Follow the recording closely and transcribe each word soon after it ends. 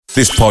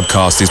This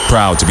podcast is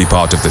proud to be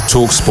part of the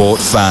TalkSport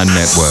Fan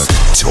Network.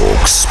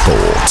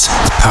 TalkSport.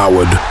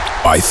 Powered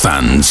by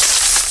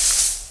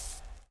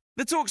fans.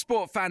 The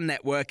TalkSport Fan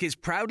Network is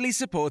proudly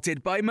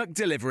supported by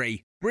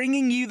McDelivery,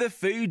 bringing you the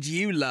food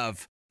you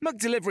love.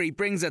 McDelivery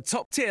brings a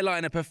top-tier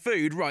lineup of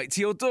food right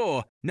to your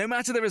door. No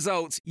matter the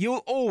result,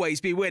 you'll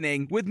always be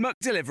winning with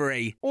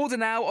McDelivery. Order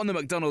now on the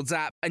McDonald's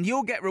app and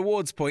you'll get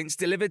rewards points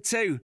delivered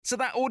too. So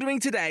that ordering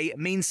today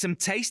means some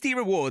tasty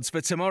rewards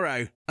for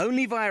tomorrow.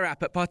 Only via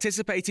app at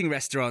participating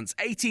restaurants.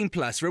 18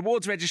 plus.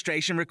 Rewards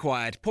registration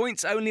required.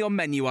 Points only on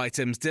menu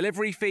items.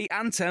 Delivery fee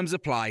and terms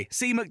apply.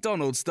 See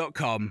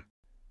mcdonalds.com.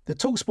 The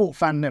TalkSport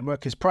Fan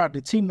Network is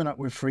proudly teaming up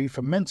with Free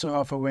for Mental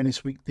Health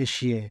Awareness Week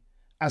this year.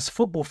 As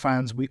football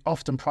fans, we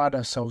often pride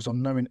ourselves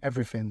on knowing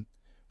everything,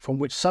 from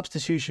which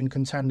substitution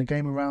can turn the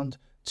game around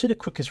to the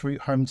quickest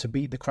route home to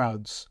beat the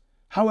crowds.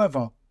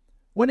 However,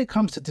 when it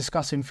comes to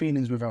discussing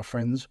feelings with our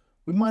friends,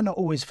 we might not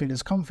always feel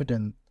as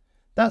confident.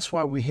 That's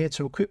why we're here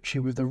to equip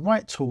you with the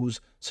right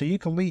tools so you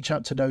can reach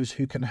out to those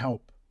who can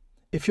help.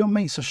 If your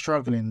mates are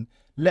struggling,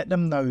 let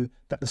them know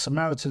that the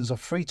Samaritans are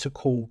free to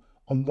call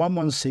on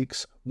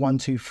 116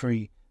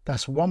 123.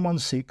 That's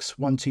 116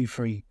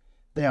 123.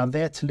 They are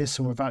there to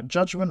listen without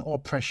judgment or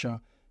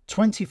pressure,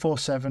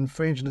 24/7,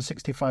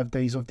 365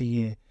 days of the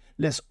year.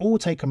 Let's all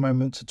take a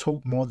moment to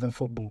talk more than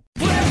football.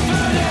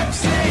 Brentford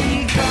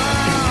FC,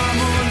 come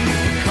on,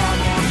 you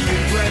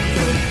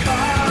Brentford,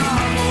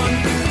 come on,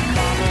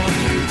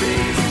 you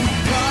Bees,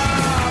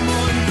 come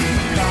on,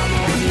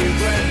 you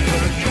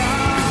Brentford,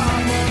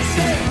 come on,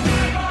 say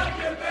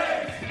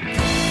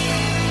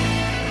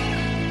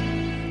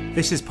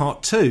This is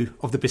part 2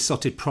 of the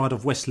Beesotted Pride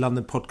of West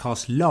London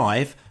podcast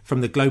live from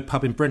the Globe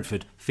pub in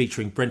Brentford,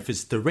 featuring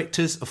Brentford's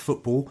directors of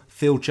football,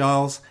 Phil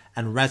Giles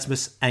and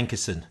Rasmus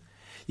Ankersen.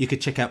 You can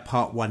check out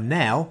part 1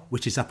 now,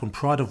 which is up on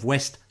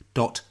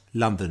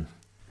prideofwest.london.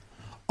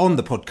 On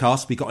the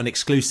podcast, we got an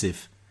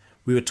exclusive.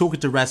 We were talking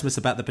to Rasmus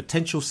about the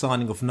potential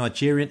signing of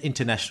Nigerian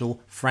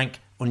international Frank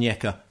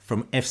Onyeka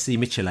from FC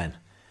Midtjylland.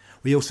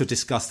 We also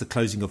discussed the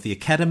closing of the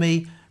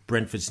academy,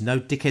 Brentford's no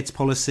dickheads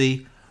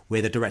policy,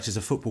 where the directors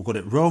of football got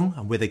it wrong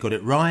and where they got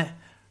it right,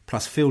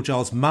 plus Phil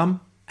Giles' mum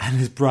and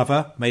his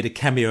brother made a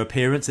cameo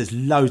appearance. There's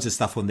loads of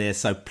stuff on there,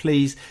 so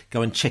please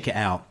go and check it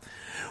out.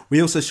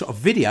 We also shot a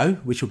video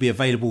which will be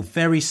available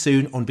very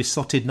soon on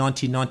Beesotted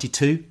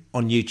 1992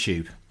 on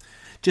YouTube.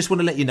 Just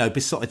want to let you know,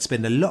 Beesotted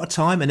spend a lot of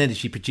time and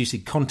energy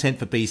producing content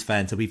for Bees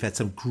fans, and we've had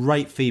some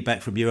great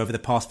feedback from you over the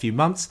past few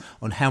months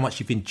on how much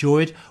you've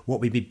enjoyed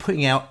what we've been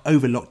putting out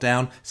over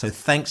lockdown. So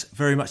thanks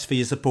very much for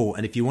your support.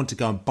 And if you want to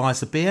go and buy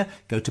us a beer,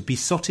 go to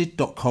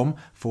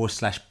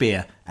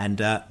beesotted.com/beer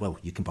and,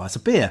 you can buy us a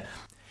beer.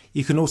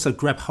 You can also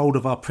grab hold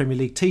of our Premier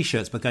League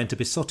t-shirts by going to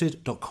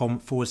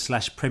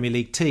beesotted.com/Premier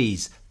League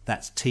tees.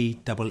 That's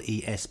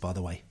TEES, by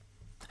the way.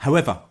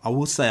 However, I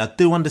will say I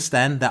do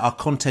understand that our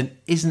content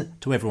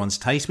isn't to everyone's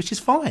taste, which is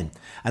fine.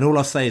 And all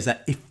I'll say is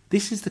that if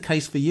this is the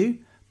case for you,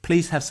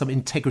 please have some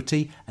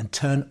integrity and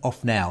turn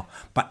off now.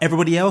 But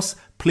everybody else,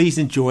 please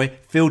enjoy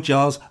Phil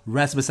Giles,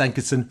 Rasmus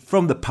Ankersen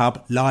from the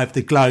pub, live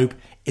the Globe.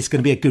 It's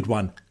going to be a good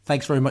one.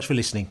 Thanks very much for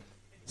listening.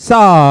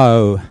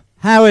 So,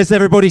 how is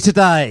everybody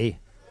today?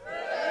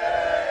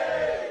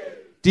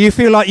 Do you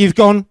feel like you've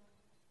gone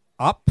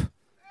up?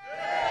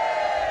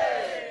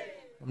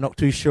 I'm not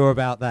too sure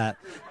about that.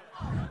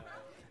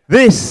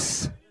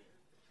 This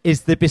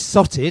is the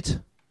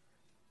Beesotted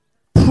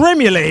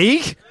Premier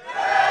League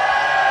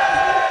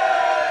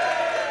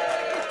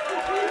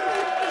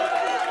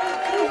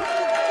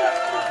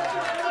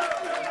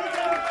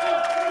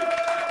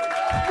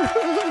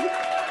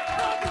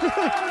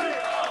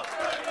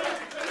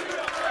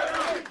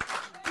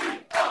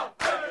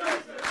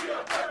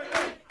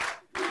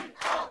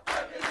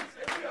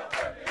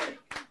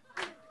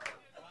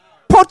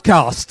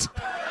podcast.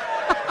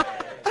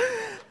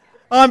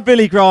 I'm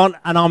Billy Grant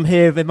and I'm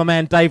here with my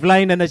man Dave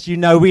Lane, and as you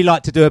know, we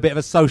like to do a bit of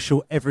a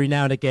social every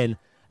now and again,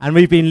 and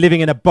we've been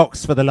living in a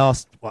box for the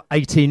last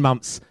 18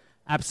 months,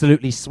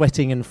 absolutely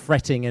sweating and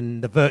fretting in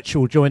the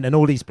virtual joint and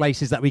all these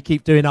places that we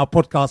keep doing our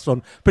podcasts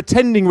on,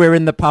 pretending we're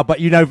in the pub, but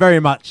you know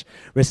very much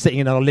we're sitting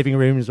in our living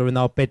rooms or in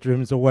our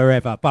bedrooms or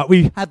wherever. But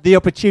we had the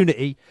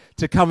opportunity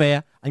to come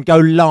here and go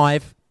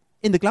live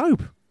in the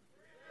Globe.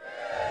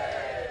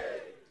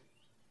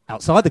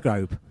 Outside the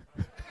Globe.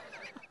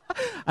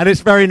 And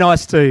it's very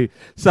nice too.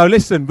 So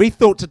listen, we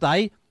thought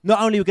today,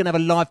 not only we're going to have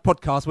a live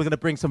podcast, we're going to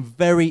bring some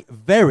very,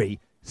 very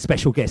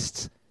special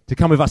guests to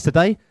come with us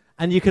today.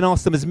 And you can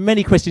ask them as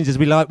many questions as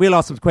we like. We'll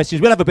ask them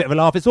questions. We'll have a bit of a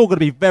laugh. It's all going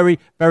to be very,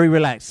 very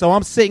relaxed. So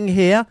I'm sitting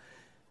here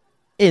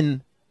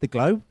in the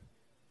Globe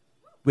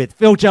with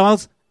Phil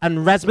Giles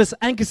and Rasmus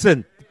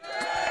Ankersen,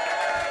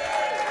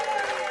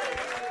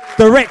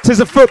 directors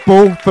of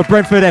football for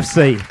Brentford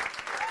FC.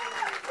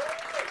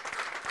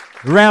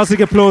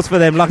 Rousing applause for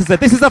them. Like I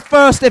said, this is the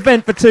first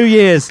event for 2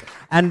 years,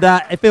 and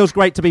it feels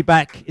great to be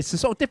back. It's a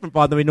sort of different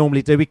vibe than we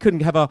normally do. We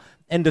couldn't have our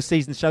end of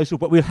season social,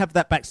 but we'll have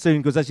that back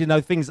soon because, as you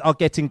know, things are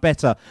getting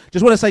better.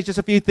 Just want to say just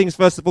a few things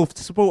first of all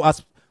to support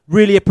us.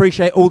 Really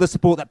appreciate all the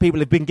support that people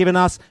have been giving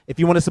us. If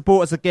you want to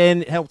support us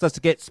again, it helps us to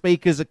get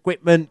speakers,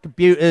 equipment,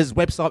 computers,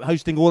 website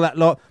hosting, all that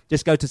lot.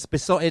 Just go to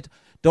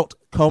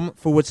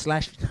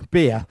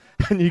beesotted.com/beer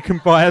and you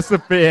can buy us a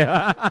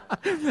beer,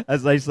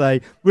 as they say.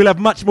 We'll have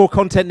much more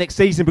content next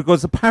season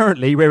because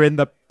apparently we're in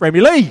the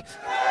Premier League.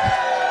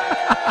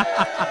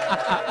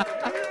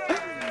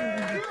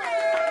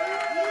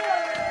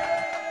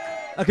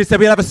 Like I said,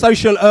 we'll have a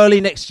social early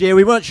next year.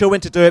 We weren't sure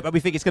when to do it, but we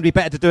think it's going to be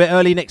better to do it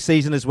early next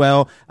season as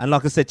well. And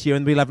like I said to you,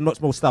 and we'll have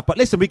lots more stuff. But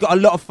listen, we've got a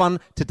lot of fun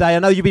today. I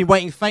know you've been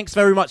waiting. Thanks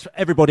very much, for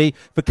everybody,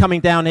 for coming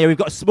down here. We've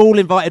got a small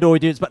invited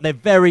audience, but they're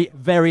very,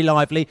 very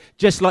lively,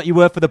 just like you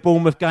were for the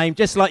Bournemouth game,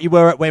 just like you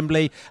were at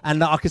Wembley.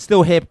 And I can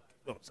still hear...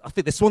 I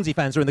think the Swansea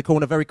fans are in the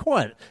corner very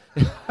quiet.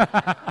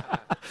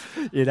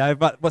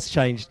 But what's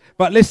changed?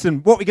 But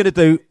listen, what we're going to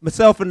do,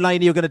 myself and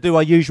Lainey are going to do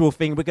our usual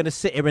thing. We're going to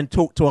sit here and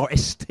talk to our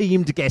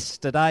esteemed guests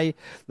today.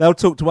 They'll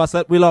talk to us.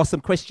 We'll ask them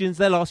questions.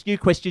 They'll ask you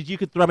questions. You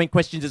could throw in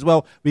questions as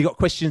well. We've got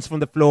questions from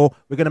the floor.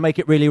 We're going to make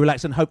it really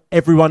relaxed and hope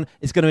everyone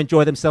is going to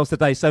enjoy themselves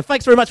today. So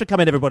thanks very much for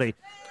coming, everybody.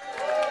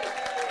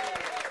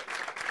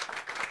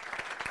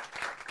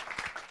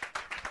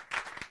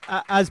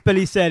 As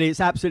Billy said,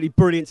 it's absolutely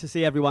brilliant to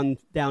see everyone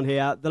down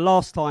here. The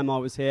last time I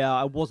was here,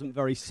 I wasn't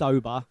very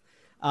sober.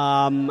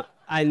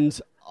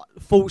 And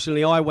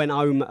fortunately, I went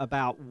home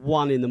about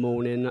 1 in.the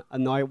morning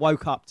and I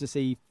woke up to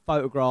see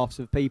photographs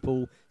of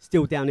people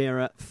still down here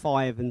at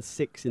 5 and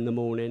 6 in the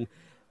morning.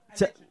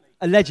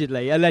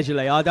 Allegedly. I know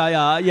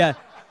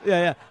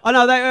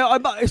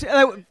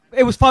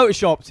it was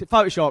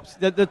photoshopped.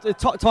 The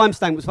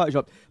timestamp was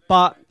photoshopped.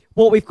 But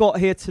what we've got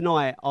here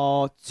tonight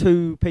are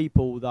 2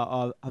 people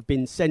that have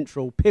been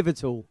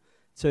pivotal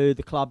to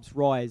the club's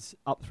rise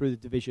up through the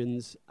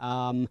divisions,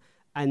 and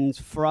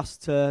for us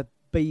to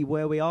be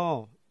where we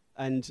are.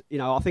 And,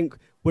 I think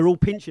we're all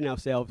pinching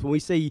ourselves when we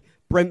see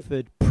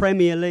Brentford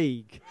Premier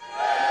League.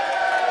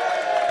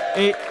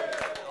 I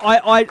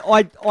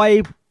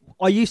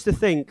used to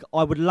think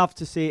I would love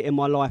to see it in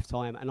my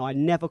lifetime, and I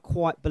never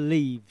quite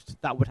believed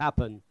that would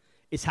happen.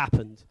 It's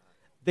happened.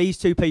 These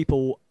 2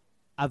 people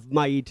have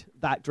made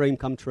that dream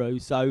come true.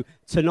 So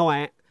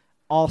tonight,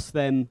 ask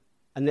them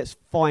and let's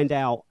find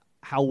out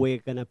how we're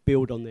going to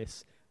build on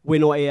this. We're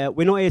not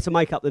here to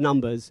make up the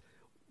numbers.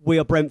 We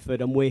are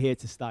Brentford and we're here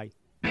to stay.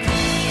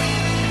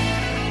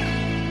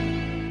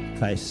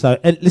 Okay, so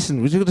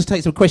listen, we're just going to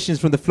take some questions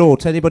from the floor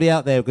to anybody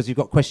out there because you've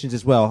got questions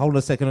as well. Hold on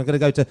a second, I'm going to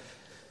go to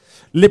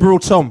Liberal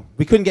Tom.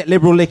 We couldn't get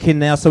Liberal Lick in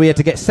now, so we had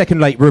to get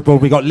second-rate Liberal.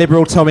 We got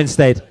Liberal Tom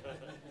instead.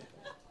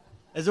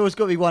 There's always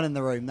got to be one in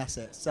the room, that's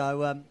it.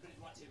 So,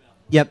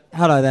 yep,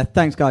 hello there.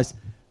 Thanks, guys.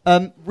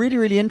 Really,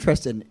 really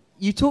interesting.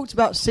 You talked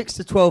about 6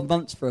 to 12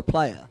 months for a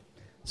player.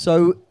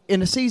 So,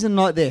 in a season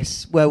like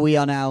this, where we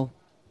are now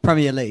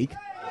Premier League,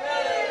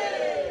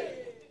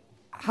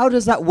 how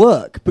does that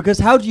work? Because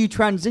how do you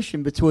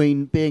transition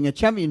between being a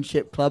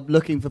championship club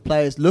looking for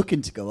players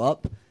looking to go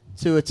up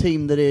to a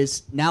team that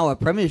is now a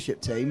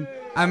Premiership team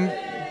and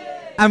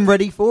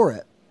ready for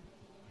it?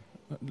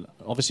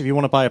 Obviously, if you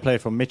want to buy a player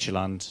from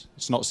Midtjylland,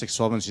 it's not 6 to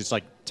 12 months, it's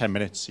like 10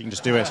 minutes. You can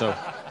just do it. So,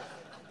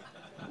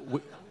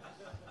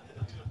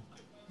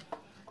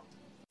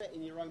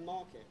 In your own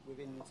market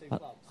within 2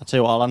 clubs. I'll tell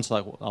you what, I'll answer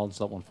that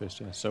one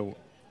first. Yeah.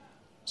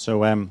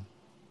 So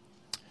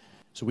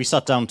we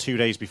sat down 2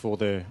 days before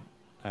the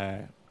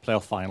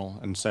playoff final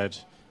and said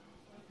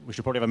we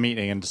should probably have a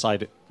meeting and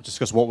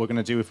discuss what we're going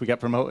to do if we get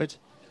promoted.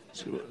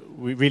 So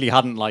we really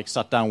hadn't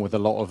sat down with a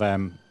lot of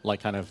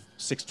kind of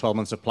 6 to 12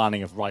 months of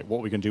planning of what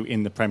we're going to do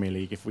in the Premier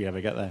League if we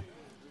ever get there.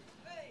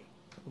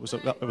 It was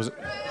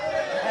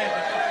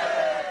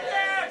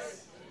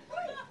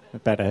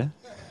better.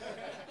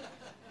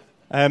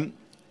 But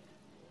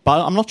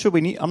I'm not sure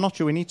we need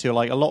to.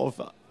 A lot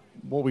of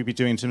what we'd be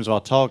doing in terms of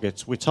our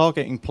targets, we're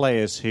targeting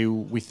players who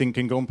we think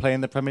can go and play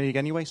in the Premier League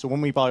anyway. So when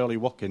we buy Ollie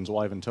Watkins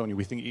or Ivan Toney,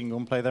 we think he can go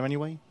and play there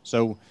anyway.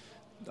 So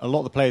a lot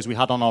of the players we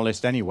had on our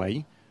list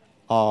anyway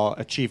are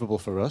achievable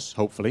for us,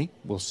 hopefully.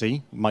 We'll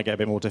see. It might get a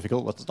bit more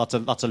difficult.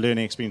 That's a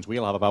learning experience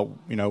we'll have about,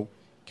 can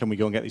we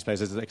go and get these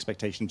players as an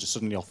expectation just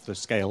suddenly off the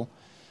scale.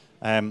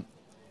 And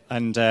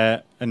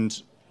not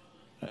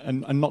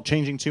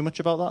changing too much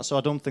about that. So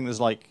I don't think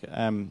there's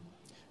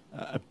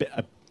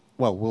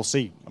well, we'll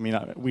see. I mean,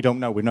 we don't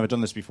know. We've never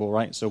done this before,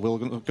 right? So we'll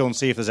go and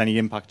see if there's any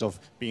impact of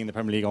being in the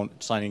Premier League on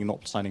signing and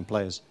not signing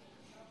players.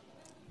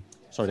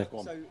 Sorry, Dick, go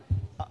on. So,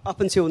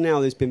 up until now,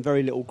 there's been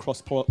very little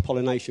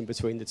cross-pollination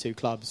between the 2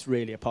 clubs,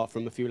 really, apart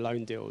from a few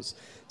loan deals.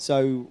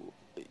 So,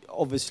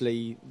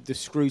 obviously, the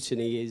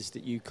scrutiny is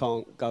that you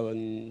can't go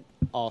and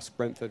ask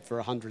Brentford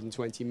for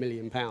 £120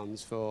 million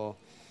for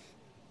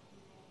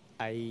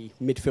a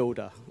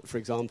midfielder, for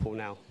example,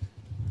 now.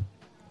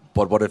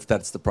 But what if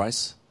that's the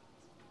price?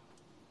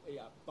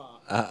 Yeah,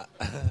 but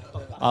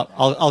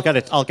I'll get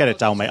it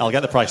down, mate. I'll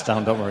get the price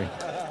down. Don't worry.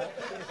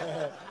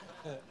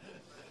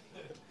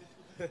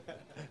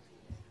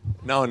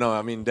 No.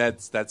 I mean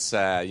that's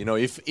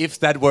if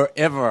that were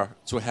ever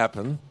to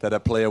happen, that a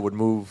player would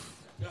move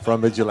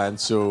from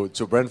Midtjylland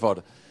to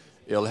Brentford,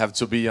 it'll have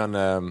to be on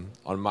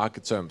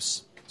market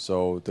terms.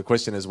 So the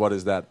question is, what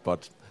is that?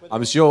 But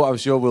I'm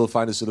sure we'll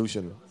find a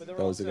solution. But there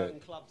are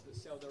certain clubs that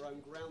sell their own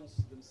grounds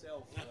to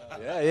themselves.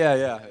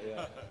 Yeah.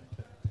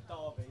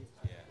 Derby.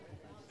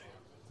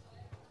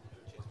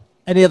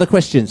 Any other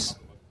questions?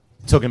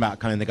 Talking about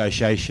kind of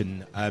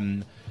negotiation,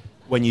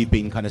 when you've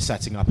been kind of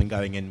setting up and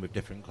going in with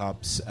different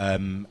clubs,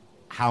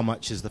 how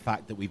much has the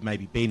fact that we've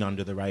maybe been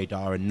under the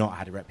radar and not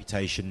had a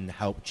reputation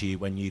helped you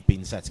when you've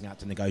been setting out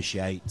to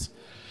negotiate?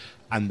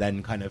 And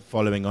then kind of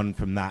following on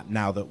from that,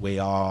 now that we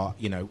are,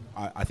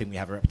 I think we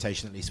have a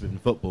reputation, at least within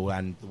football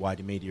and the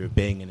wider media, of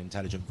being an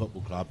intelligent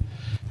football club,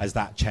 has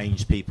that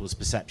changed people's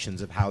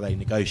perceptions of how they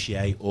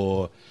negotiate,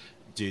 or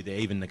do they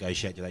even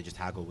negotiate? Do they just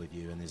haggle with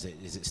you? And is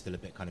it still a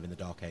bit kind of in the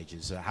dark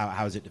ages? How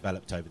has it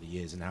developed over the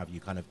years, and how have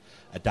you kind of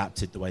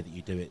adapted the way that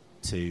you do it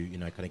to,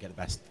 kind of get the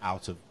best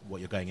out of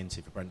what you're going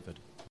into for Brentford?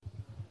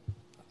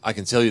 I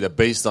can tell you that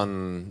based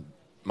on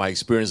my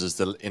experiences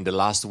in the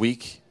last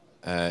week,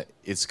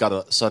 it's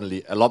got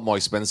suddenly a lot more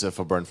expensive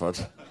for Brentford.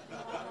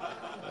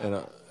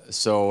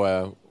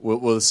 So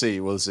we'll see.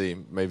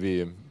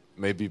 Maybe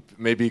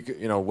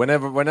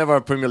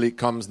whenever Premier League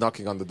comes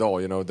knocking on the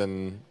door,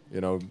 then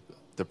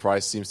the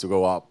price seems to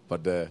go up.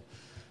 But I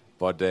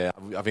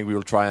think we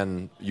will try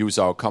and use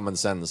our common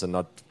sense and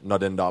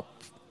not end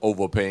up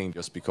overpaying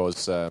just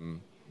because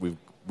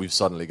we've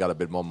suddenly got a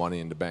bit more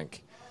money in the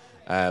bank.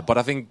 But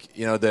I think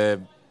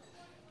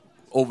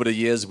over the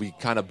years we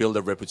kind of build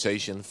a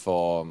reputation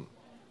for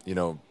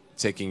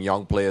taking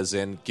young players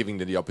in, giving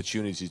them the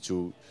opportunity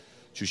to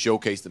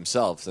showcase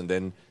themselves, and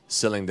then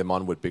selling them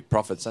on with big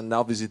profits. And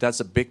obviously that's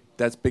a big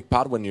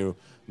part when you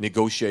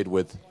negotiate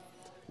with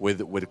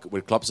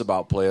clubs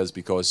about players,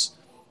 because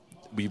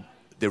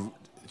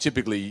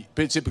typically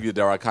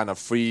there are kind of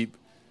free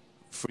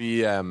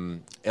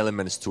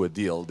elements to a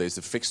deal. There's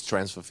the fixed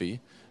transfer fee,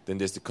 then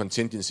there's the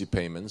contingency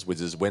payments,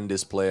 which is when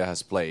this player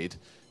has played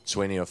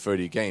 20 or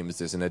 30 games,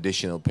 there's an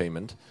additional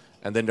payment.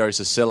 And then there is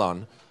a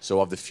sell-on,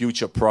 so of the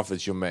future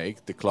profits you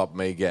make, the club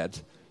may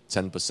get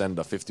 10%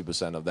 or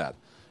 50% of that.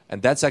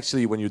 And that's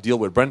actually, when you deal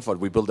with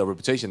Brentford, we build a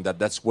reputation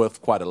that's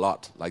worth quite a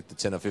lot, like the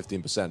 10 or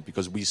 15%,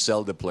 because we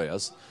sell the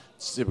players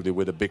typically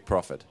with a big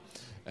profit.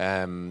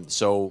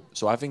 So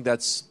I think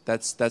that's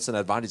an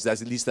advantage.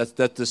 That's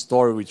the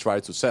story we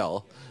try to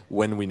sell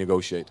when we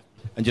negotiate.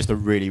 And just a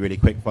really, really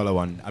quick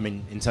follow-on. I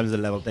mean, in terms of the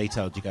level of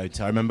detail you go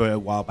to, I remember a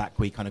while back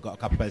we kind of got a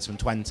couple of players from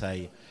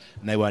Twente,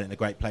 and they weren't in a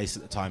great place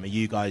at the time. Are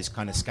you guys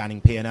kind of scanning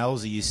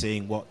P&Ls? Are you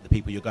seeing what the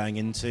people you're going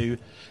into?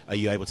 Are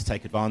you able to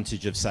take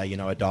advantage of, say,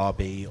 a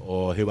Derby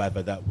or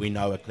whoever that we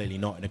know are clearly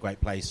not in a great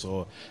place,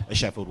 or a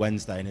Sheffield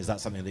Wednesday? And is that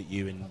something that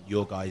you and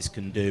your guys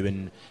can do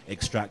and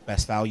extract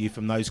best value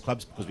from those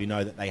clubs? Because we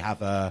know that they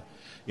have a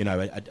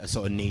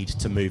sort of need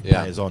to move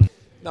players on.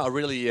 No,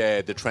 really,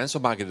 the transfer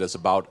market is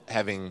about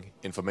having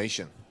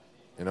information,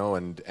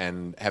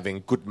 and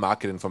having good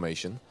market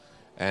information,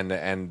 and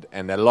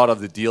a lot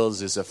of the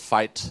deals is a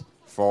fight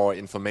for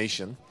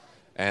information,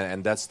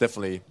 and that's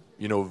definitely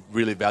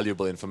really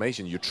valuable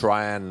information. You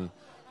try and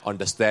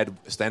understand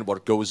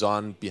what goes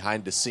on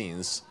behind the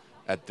scenes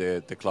at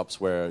the clubs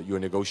where you're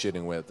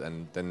negotiating with,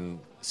 and then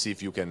see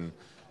if you can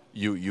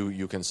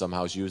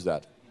somehow use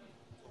that.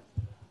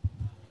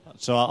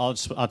 So I'll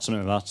just add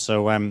something to that.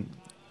 So.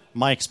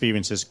 My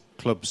experience is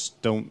clubs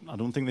I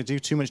don't think they do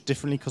too much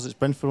differently because it's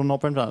Brentford or not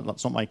Brentford.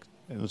 That's not my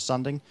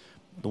understanding.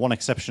 The one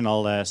exception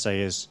I'll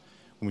say is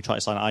when we tried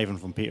to sign Ivan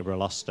from Peterborough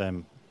last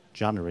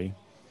January,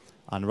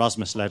 and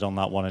Rasmus led on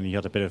that one, and he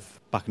had a bit of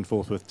back and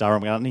forth with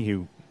Darren McAnthony,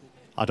 who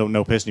I don't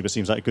know personally, but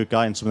seems like a good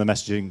guy, and some of the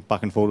messaging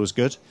back and forth was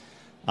good.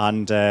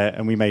 And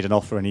we made an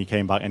offer, and he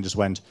came back and just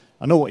went,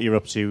 I know what you're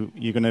up to.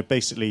 You're going to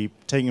basically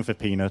take him for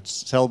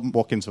peanuts, sell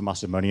Watkins for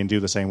massive money, and do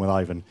the same with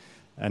Ivan.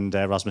 And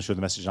Rasmus showed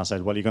the message, and I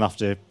said, well, you're going to have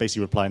to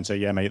basically reply and say,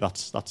 yeah, mate,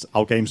 that's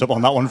our game's up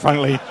on that one,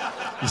 frankly.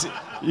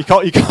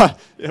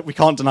 We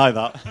can't deny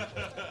that.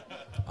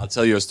 I'll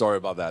tell you a story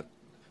about that.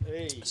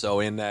 Hey. So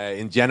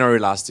in January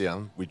last year,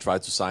 we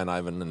tried to sign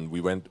Ivan, and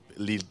we went,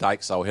 Lil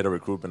Dykes, our head of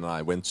recruitment, and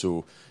I went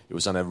to, it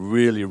was on a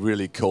really,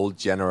 really cold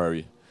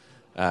January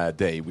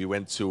day. We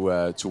went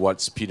to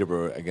watch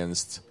Peterborough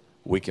against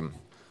Wickham.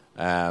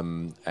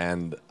 And,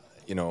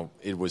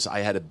 it was, I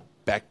had a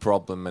back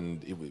problem,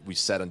 and we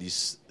sat on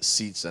these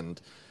seats, and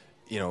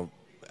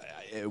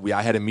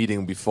I had a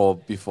meeting before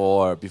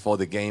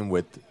the game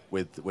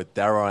with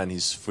Dara and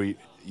his three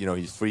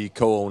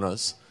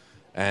co-owners,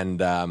 and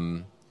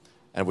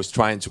was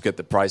trying to get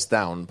the price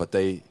down, but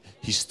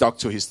he stuck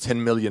to his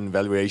 10 million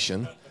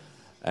valuation,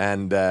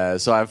 and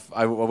so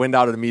I went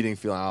out of the meeting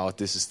feeling,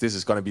 this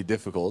is going to be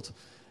difficult,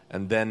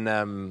 and then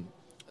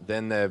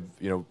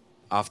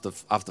after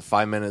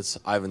 5 minutes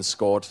Ivan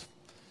scored.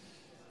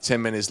 10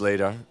 minutes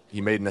later,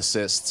 he made an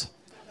assist.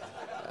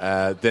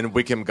 Then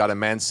Wickham got a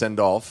man sent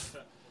off.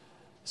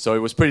 So it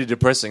was pretty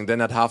depressing.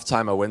 Then at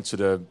halftime, I went to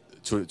the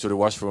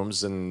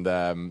washrooms, and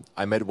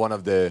I met one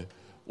of the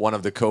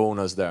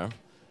co-owners there,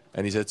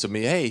 and he said to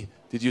me, "Hey,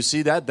 did you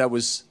see that? That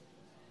was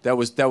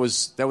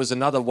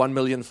another 1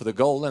 million for the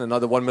goal and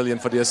another 1 million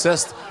for the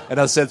assist." And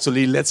I said to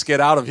Lee, "Let's get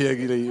out of here,"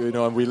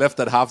 and we left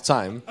at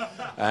halftime.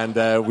 and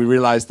we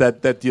realized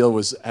that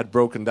deal had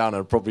broken down,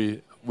 and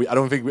probably I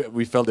don't think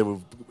we felt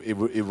it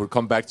would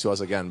come back to us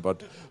again,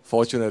 but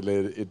fortunately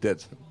it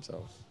did.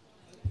 So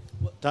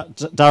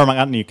Darren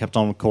McAntony kept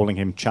on calling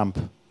him Champ.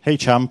 Hey,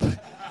 Champ.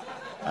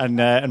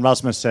 And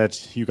Rasmus said,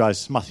 you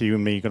guys, Matthew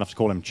and me, you're going to have to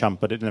call him Champ,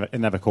 but it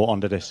never caught on,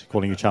 did it,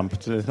 calling you Champ?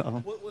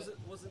 Wasn't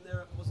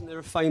there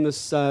a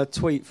famous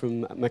tweet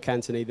from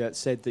McAntony that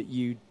said that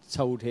you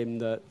told him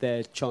that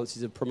their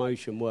chances of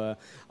promotion were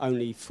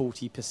only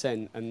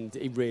 40%, and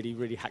he really,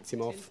 really hacked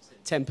him off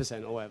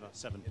 10% or whatever?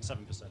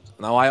 7%.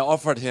 Now, I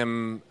offered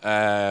him,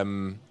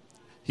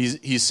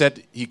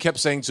 he kept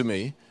saying to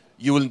me,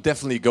 you will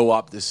definitely go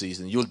up this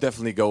season, you'll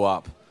definitely go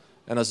up.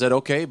 And I said,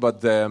 okay,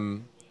 but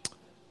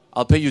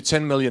I'll pay you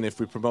 10 million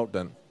if we promote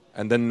then,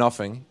 and then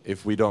nothing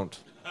if we don't.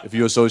 If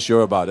you're so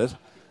sure about it,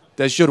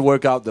 that should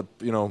work out.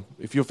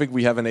 If you think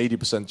we have an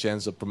 80%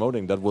 chance of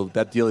promoting,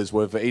 that deal is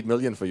worth 8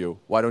 million for you.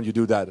 Why don't you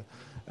do that?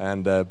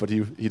 And but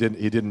he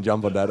didn't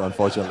jump on that,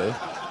 unfortunately.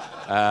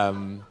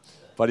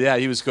 But yeah,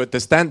 he was good. The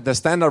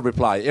standard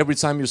reply every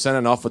time you send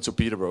an offer to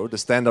Peterborough, the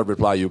standard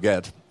reply you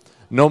get,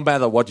 no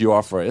matter what your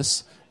offer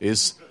is,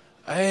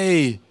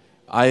 hey,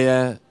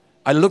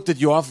 I looked at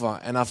your offer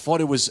and I thought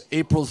it was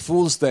April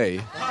Fool's Day.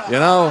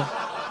 I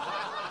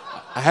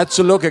had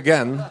to look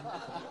again.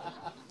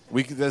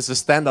 There's a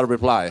standard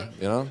reply.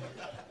 So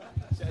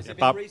has it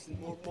been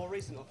more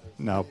recent offers?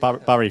 No,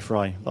 Barry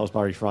Fry. That was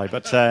Barry Fry.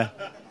 But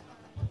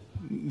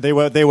they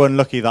were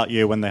unlucky that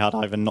year when they had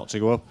Ivan not to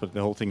go up. But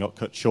the whole thing got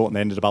cut short and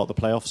they ended about the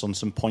playoffs on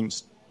some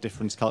points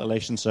difference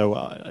calculation. So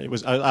it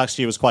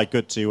was quite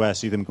good to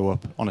see them go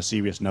up on a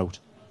serious note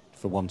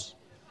for once.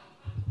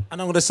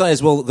 And I'm going to say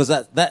as well, because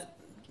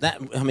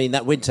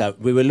that winter,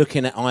 we were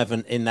looking at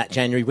Ivan in that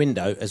January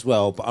window as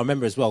well. But I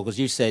remember as well, because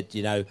you said,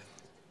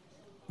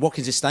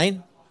 Watkins is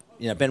staying.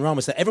 Ben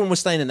Rama said everyone was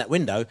staying in that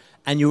window,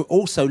 and you were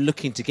also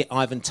looking to get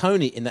Ivan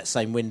Toney in that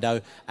same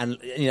window. And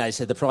they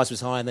said the price was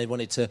high, and they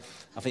wanted to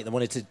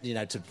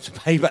to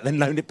pay back, then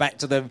loan it back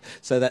to them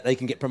so that they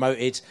can get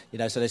promoted.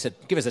 So they said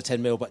give us a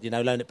 10 mil, but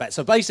loan it back.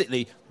 So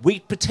basically,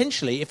 we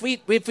potentially, if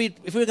we were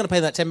going to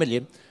pay that 10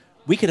 million,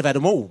 we could have had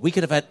them all. We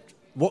could have had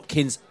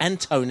Watkins and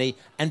Toney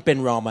and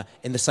Ben Rama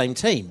in the same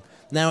team.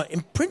 Now,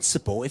 in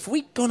principle, if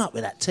we'd gone up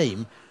with that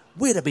team,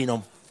 we'd have been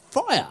on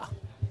fire.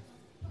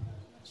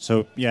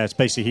 So, yeah, it's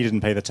basically he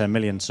didn't pay the 10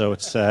 million, so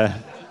it's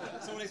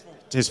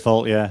his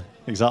fault, yeah,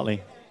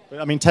 exactly. But,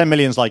 I mean, 10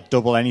 million's like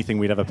double anything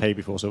we'd ever paid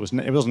before, so that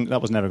was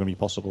never going to be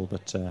possible,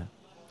 but,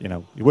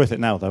 you're worth it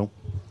now, though.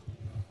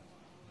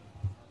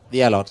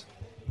 The Allard.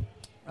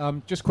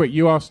 Just quick,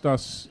 you asked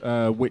us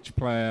which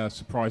player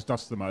surprised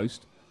us the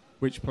most.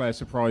 Which player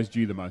surprised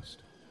you the most?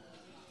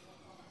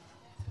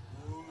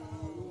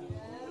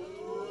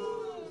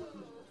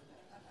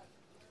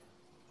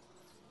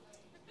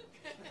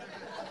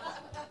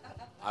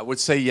 I would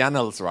say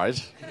Giles,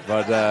 right?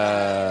 But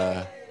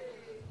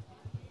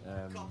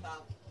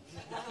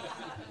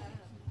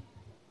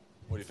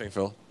what do you think,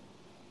 Phil?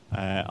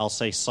 I'll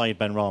say Said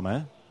Ben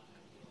Rama.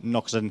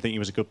 Not because I didn't think he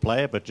was a good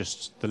player, but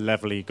just the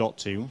level he got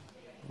to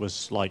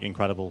was like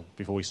incredible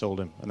before we sold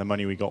him, and the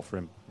money we got for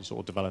him. He sort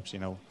of develops,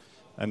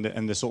 and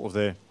the sort of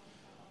the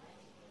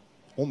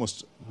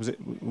almost it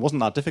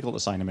wasn't that difficult to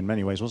sign him in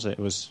many ways, was it? It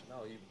was.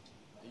 No,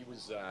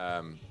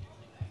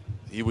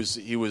 he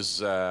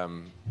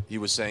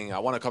was saying, I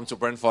want to come to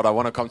Brentford.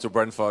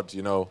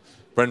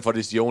 Brentford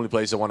is the only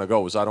place I want to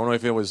go. So I don't know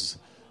if it was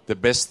the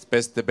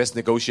best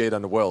negotiator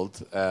in the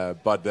world,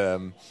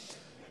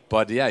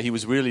 but yeah, he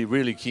was really,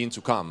 really keen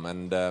to come,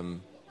 and I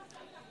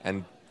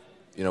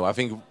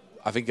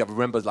think I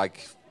remember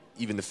like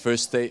even the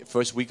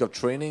first week of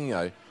training,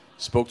 I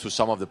spoke to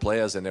some of the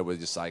players, and they were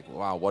just like,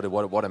 wow,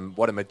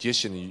 what a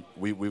magician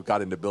we've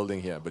got in the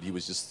building here. But he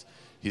was just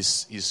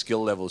his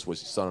skill levels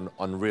was just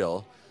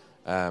unreal.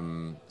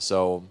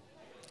 So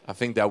I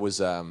think that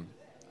was I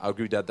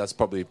agree that's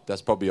probably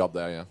up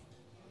there, yeah.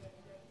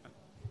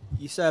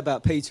 You say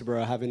about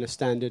Peterborough having a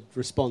standard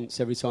response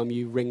every time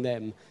you ring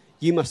them.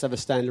 You must have a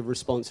standard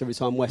response every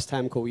time West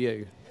Ham call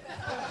you.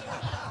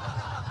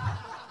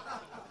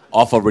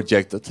 Offer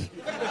rejected.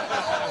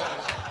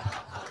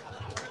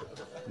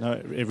 No,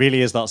 it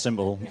really is that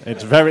simple.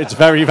 It's very,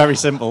 very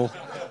simple.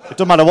 It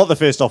doesn't matter what the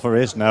first offer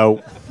is.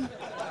 No.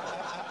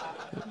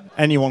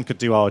 Anyone could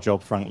do our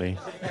job, frankly.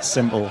 It's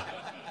simple.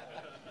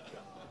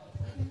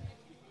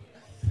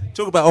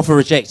 Talk about offer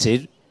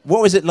rejected.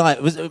 What was it like?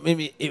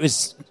 It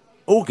was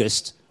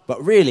August,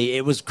 but really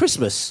it was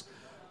Christmas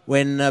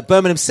when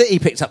Birmingham City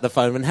picked up the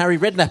phone when Harry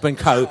Redknapp and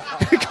co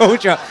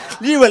called you up.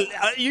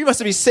 You must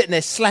have been sitting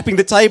there slapping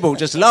the table,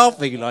 just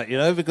laughing,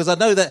 because I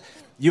know that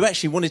you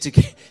actually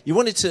you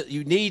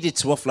needed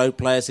to offload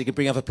players so you could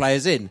bring other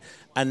players in,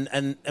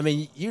 and I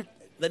mean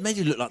that made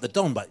you look like the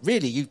Don, but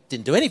really you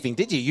didn't do anything,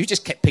 did you? You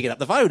just kept picking up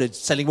the phone and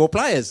selling more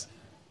players.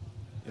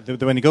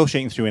 They were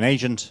negotiating through an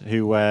agent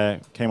who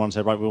came on and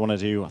said, right, we want to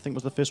do, I think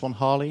was the first one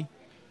Harley,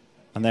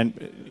 and then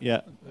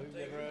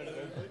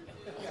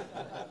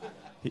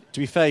to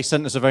be fair, he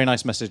sent us a very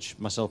nice message,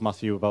 myself,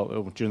 Matthew,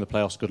 about during the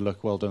playoffs, good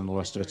luck, well done, and all the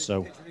rest of it.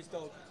 So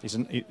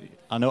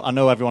I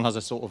know everyone has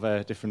a sort of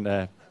a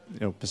different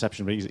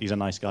perception, but he's a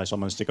nice guy, so I'm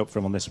going to stick up for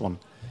him on this one.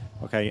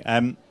 Okay.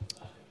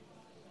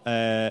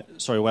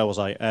 Sorry, where was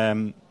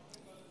I?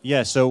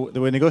 So they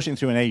were negotiating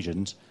through an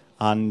agent,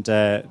 and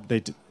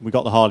we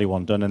got the Harley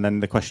one done, and then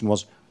the question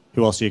was,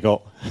 who else you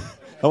got?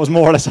 That was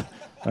more or less.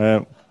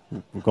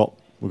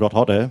 We got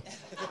hot air.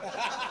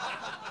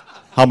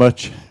 How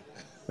much?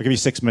 I'll give you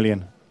 6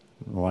 million.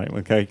 All right,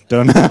 okay,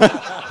 done.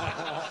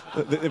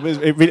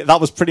 That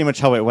was pretty much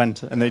how it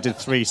went, and they did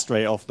 3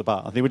 straight off the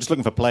bat. They were just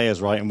looking for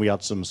players, right, and we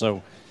had some,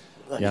 so...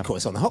 You caught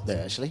us on the hop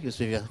there, actually.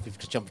 We've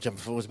jump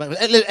forwards back.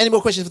 Any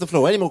more questions for the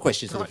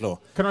floor?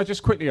 Can I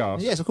just quickly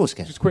ask? Yes, of course you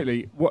can. Just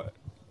quickly,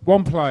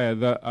 one player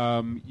that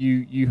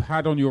you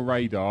had on your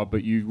radar,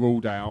 but you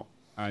ruled out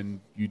and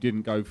you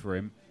didn't go for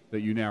him,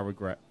 that you now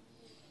regret?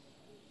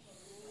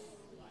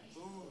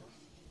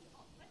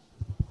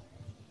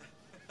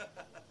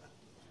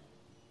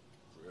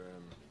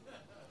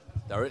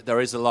 There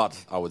is a lot,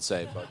 I would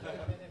say, but...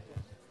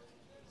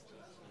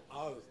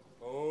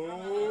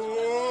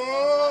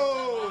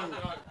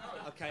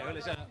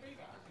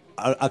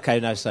 Okay,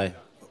 no, so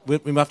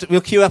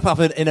we'll queue up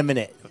in a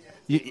minute.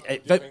 Who do you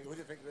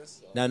think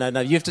this? No.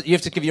 You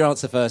have to give your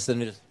answer first.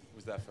 Then Who's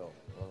that, Phil?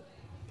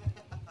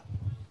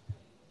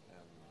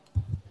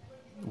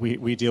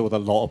 We deal with a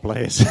lot of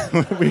players.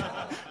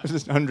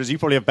 There's hundreds. You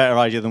probably have a better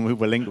idea than who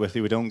we're linked with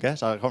who we don't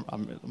get.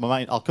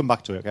 I'll come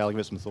back to it. Okay, I'll give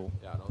it some thought.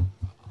 Yeah,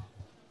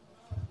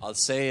 I'll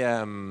say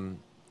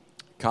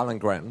Carl and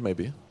Grant,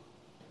 maybe.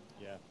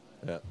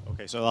 Yeah.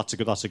 Okay, so that's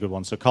a good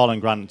one. So Carl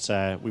and Grant,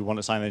 we want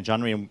to sign in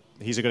January, and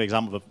he's a good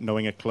example of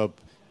knowing a club,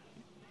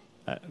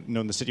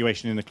 knowing the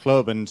situation in the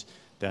club, and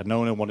they had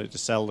known and wanted to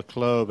sell the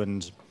club,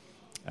 and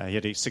he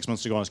had 6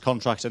 months to go on his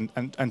contract, and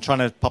trying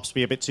to perhaps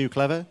be a bit too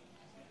clever.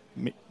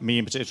 Me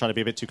in particular, trying to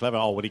be a bit too clever.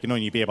 Oh, well, he can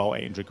only be about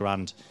 800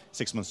 grand,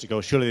 6 months to go.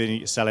 Surely they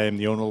need to sell him.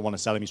 The owner will want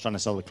to sell him. He's trying to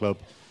sell the club.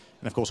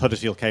 And of course,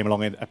 Huddersfield came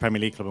along, in a Premier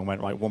League club, and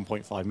went, right,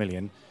 1.5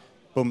 million.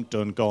 Boom,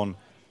 done, gone.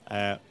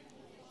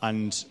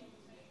 And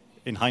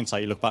in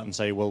hindsight, you look back and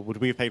say, well, would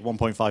we have paid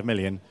 1.5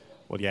 million?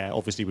 Well, yeah,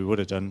 obviously we would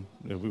have done.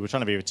 We were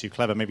trying to be a bit too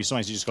clever. Maybe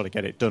sometimes you just got to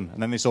get it done.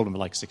 And then they sold him for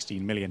like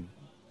 16 million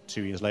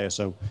 2 years later.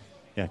 So,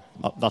 yeah,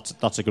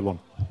 that's a good one.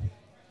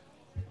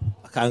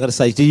 Okay, I'm going to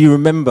say, do you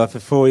remember,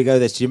 before we go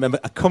this, do you remember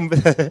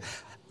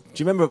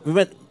we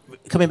went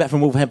coming back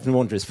from Wolverhampton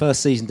Wanderers,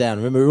 first season down.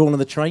 Remember we were all on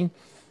the train?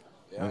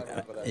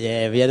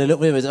 Yeah, we had a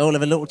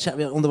little chat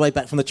on the way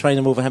back from the train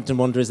in Wolverhampton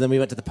Wanderers. Then we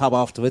went to the pub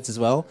afterwards as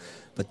well.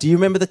 But do you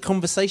remember the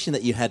conversation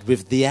that you had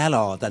with the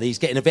Allard? That he's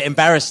getting a bit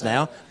embarrassed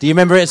now. Do you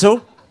remember it at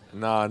all?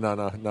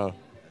 No.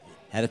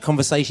 Had a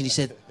conversation. He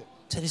said,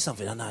 "Tell you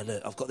something. I know.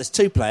 Look, I've got there's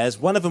 2 players.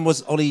 One of them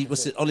was Ollie.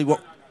 Was it Ollie?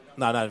 What?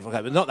 No,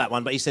 okay, but not that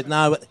one. But he said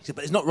no.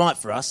 But it's not right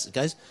for us." He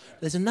goes,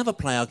 "There's another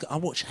player. I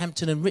watch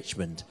Hampton and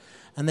Richmond,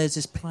 and there's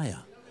this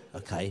player.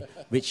 Okay,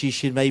 which you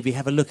should maybe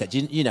have a look at.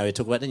 You know, we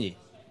talk about, didn't you?"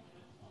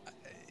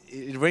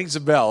 It rings a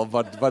bell,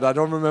 but I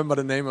don't remember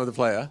the name of the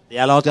player. The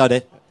Allard guy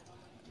did.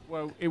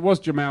 Well, it was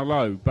Jamal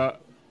Lowe, but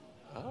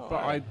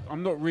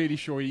I'm not really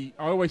sure. I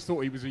always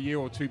thought he was a year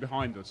or 2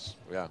 behind us.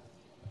 Yeah.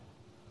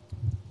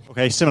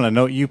 Okay, similar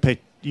note. You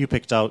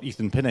picked out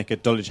Ethan Pinnock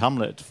at Dulwich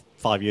Hamlet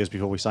 5 years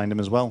before we signed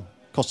him as well.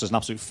 Cost us an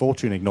absolute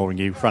fortune ignoring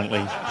you, frankly.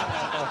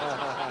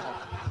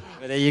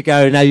 But there you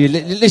go. Now you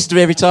listen to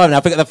me every time. Now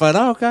I pick up the phone.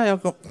 Oh, okay,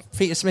 I've got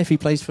Peter Smith. He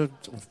plays for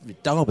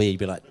Derby. You'd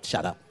be like,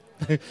 shut up.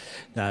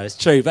 No, it's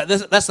true, but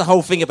that's the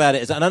whole thing about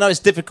it. And I know it's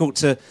difficult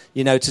to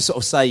sort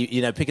of say,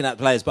 picking out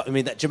players, but I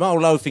mean that Jamal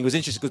Lowe thing was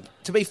interesting because,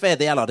 to be fair,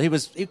 the Allard,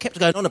 he kept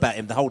going on about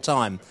him the whole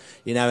time,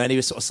 and he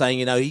was sort of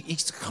saying,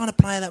 he's the kind of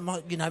player that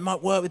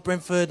might work with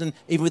Brentford and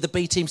even with the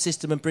B team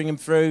system and bring him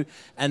through.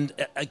 And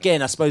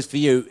again, I suppose for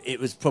you, it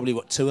was probably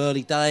too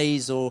early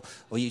days, or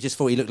you just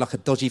thought he looked like a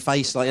dodgy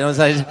face, like what I'm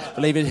saying,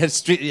 believe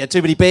he had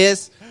too many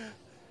beers.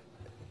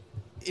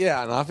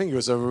 Yeah, and I think it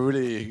was a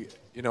really.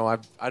 I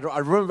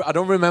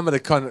don't remember the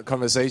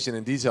conversation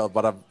in detail,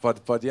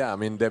 but yeah, I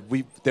mean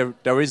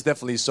there is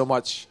definitely so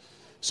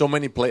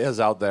many players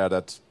out there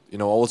that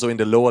also in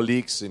the lower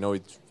leagues,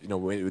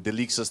 the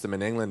league system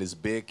in England is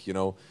big.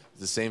 The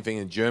same thing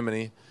in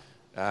Germany.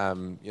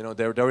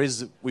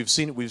 We've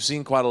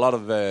seen quite a lot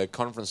of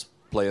conference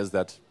players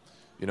that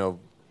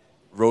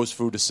rose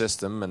through the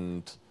system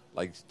and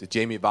like the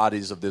Jamie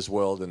Vardys of this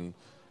world and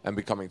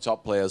becoming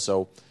top players.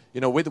 So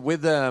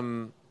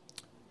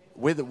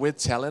with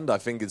talent, I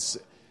think is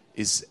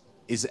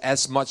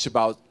as much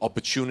about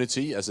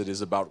opportunity as it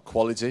is about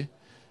quality,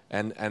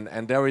 and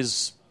there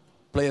is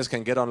players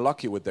can get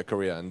unlucky with their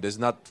career, and there's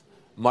not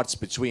much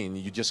between.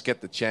 You just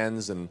get the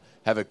chance and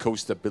have a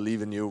coach that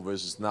believe in you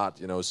versus not.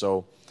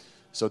 So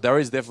there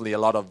is definitely a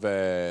lot of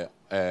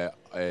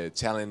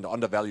talent,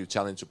 undervalued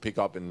talent to pick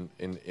up in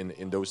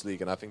those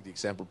leagues, and I think the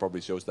example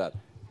probably shows that.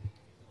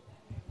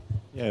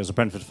 Yeah, it was a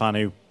Brentford fan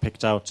who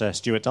picked out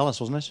Stuart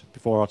Dallas, wasn't it?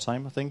 Before our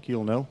time, I think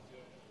you'll know.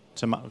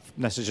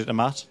 Message it to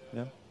Matt.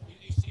 Yeah.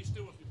 He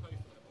still wants to play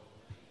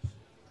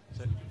for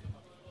them.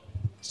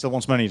 Still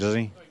wants money, does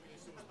he?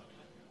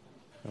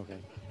 Okay.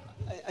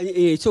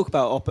 You talk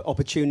about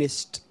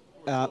opportunist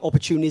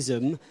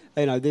opportunism.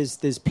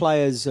 There's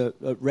players at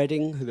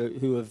Reading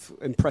who have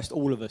impressed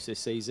all of us this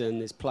season.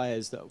 There's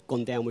players that have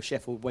gone down with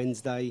Sheffield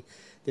Wednesday.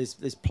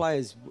 There's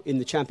players in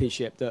the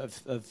Championship that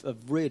have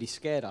really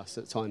scared us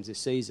at times this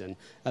season.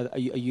 Are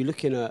you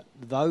looking at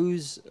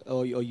those,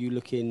 or are you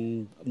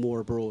looking more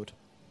abroad?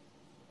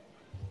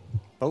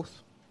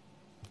 Both.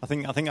 I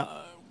think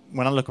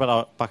when I look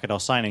back at our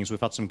signings,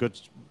 we've had some good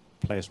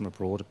players from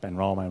abroad, Ben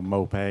Rama,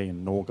 Mope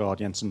and Norgard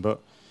Jensen,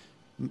 but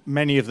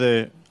many of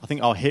I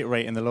think our hit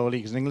rate in the lower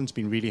leagues in England's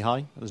been really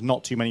high. There's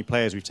not too many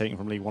players we've taken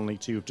from League 1, League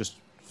 2 who've just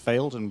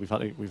failed, and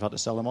we've had to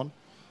sell them on.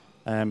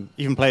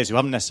 Even players who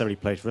haven't necessarily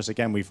played for us,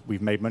 again,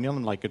 we've made money on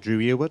them, like a Drew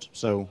Earwood,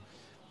 so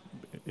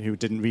who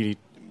didn't really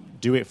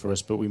do it for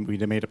us, but we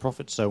made a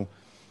profit. So,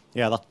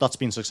 yeah, that's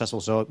been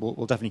successful. So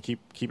we'll definitely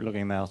keep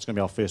looking there. It's going to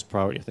be our first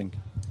priority, I think.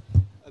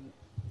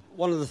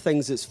 One of the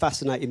things that's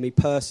fascinated me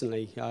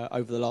personally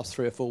over the last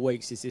 3 or 4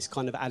 weeks is this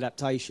kind of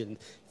adaptation,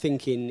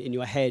 thinking in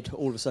your head,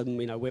 all of a sudden,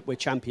 we're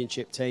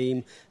Championship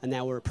team, and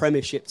now we're a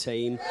Premiership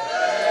team.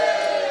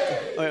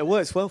 It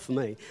works well for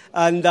me.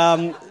 And,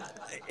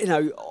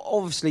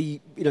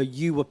 obviously,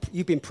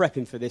 you've been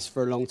prepping for this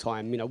for a long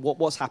time.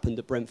 What's happened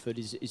at Brentford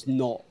is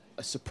not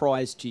a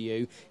surprise to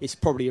you. It's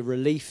probably a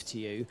relief to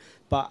you.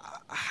 But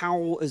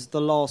how has the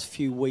last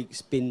few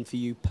weeks been for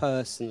you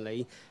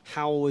personally?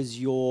 How has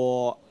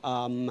your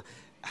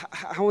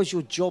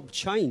job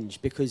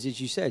changed? Because, as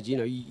you said,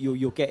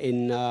 you're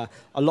getting a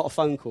lot of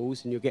phone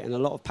calls and you're getting a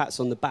lot of pats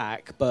on the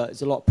back, but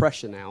there's a lot of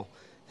pressure now.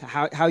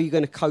 How are you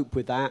going to cope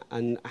with that,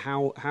 and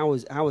how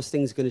is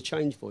things going to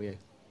change for you?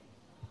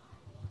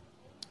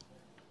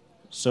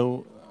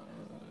 So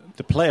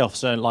the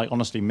playoffs are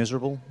honestly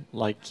miserable,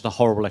 it's a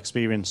horrible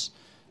experience.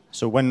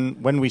 So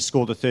when we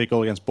scored the third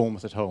goal against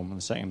Bournemouth at home in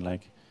the second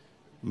leg,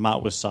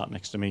 Matt was sat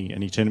next to me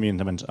and he turned to me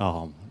and went,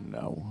 "Oh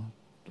no,"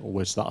 or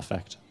words to that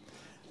effect.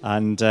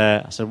 And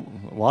I said,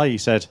 "Why?" He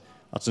said,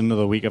 "That's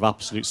another week of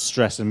absolute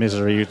stress and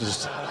misery."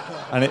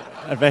 And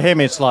for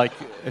him, it's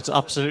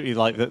absolutely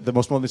the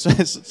most important.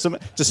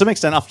 To some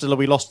extent, after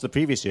we lost the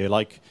previous year,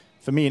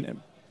 for me,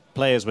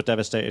 players were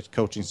devastated,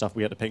 coaching staff,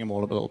 we had to pick them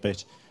all up a little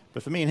bit.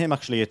 But for me and him,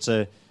 actually,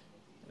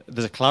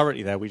 there's a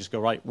clarity there. We just go,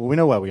 right, well, we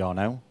know where we are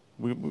now.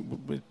 We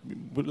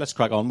let's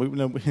crack on.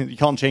 You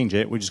can't change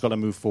it. We just got to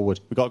move forward.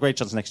 We've got a great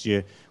chance next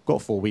year. We've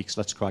got 4 weeks.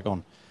 Let's crack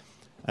on.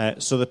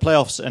 So the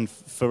playoffs, and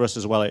for us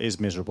as well, it is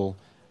miserable.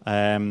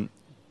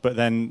 But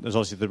then there's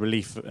obviously the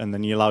relief, and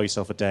then you allow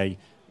yourself a day.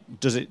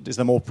 Is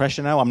there more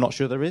pressure now? I'm not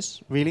sure there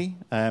is, really.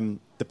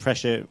 The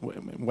pressure,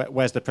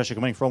 where's the pressure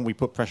coming from? We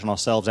put pressure on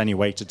ourselves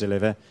anyway to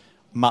deliver.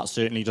 Matt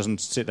certainly doesn't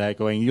sit there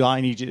going,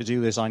 I need you to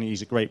do this.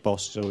 He's a great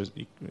boss, so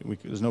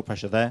there's no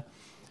pressure there.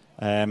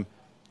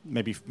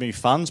 Maybe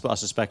fans, but I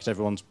suspect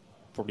everyone's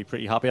probably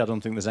pretty happy. I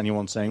don't think there's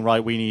anyone saying,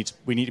 right, we need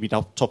to be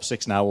top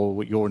 6 now,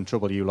 or you're in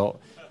trouble, you lot.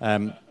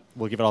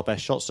 We'll give it our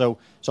best shot. So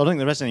I don't think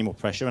there is any more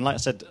pressure. And like I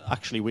said,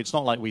 actually, it's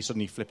not like we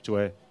suddenly flip to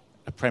a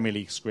Premier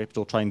League script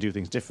or try and do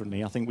things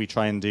differently. I think we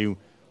try and do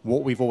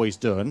what we've always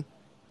done,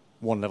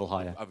 one level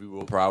higher. We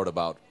were proud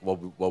about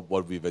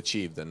what we've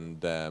achieved,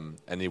 and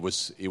it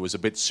was a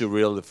bit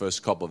surreal the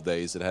first couple of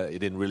days. It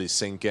didn't really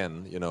sink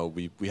in.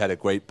 We had a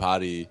great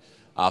party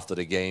after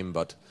the game,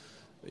 but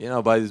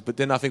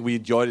then I think we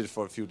enjoyed it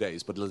for a few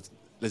days. But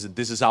listen,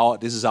 this is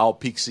our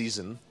peak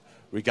season,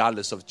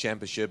 regardless of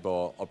Championship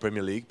or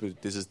Premier League.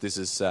 But this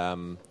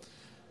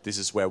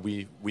is where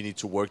we need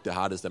to work the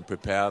hardest and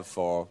prepare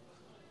for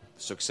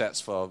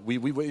success.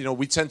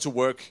 We tend to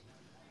work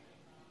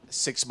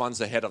 6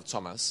 months ahead of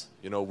Thomas.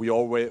 We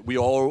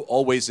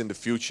always in the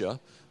future.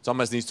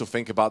 Thomas needs to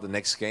think about the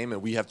next game,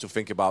 and we have to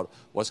think about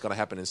what's going to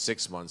happen in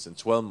 6 months, in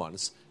 12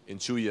 months, in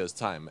 2 years'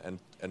 time,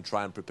 and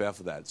try and prepare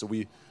for that. So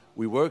we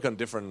work on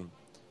different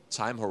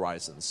time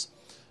horizons.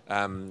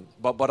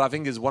 But I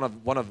think is one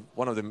of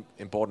the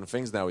important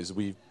things now is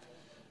we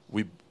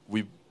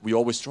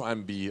always try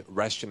and be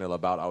rational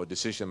about our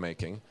decision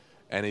making,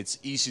 and it's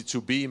easy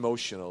to be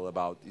emotional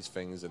about these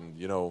things, and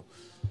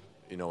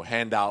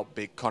hand out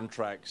big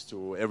contracts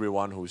to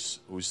everyone who's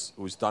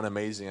done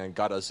amazing and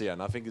got us here.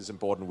 And I think it's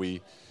important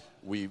we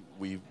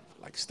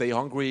stay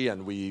hungry,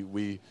 and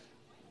we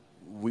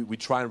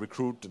try and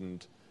recruit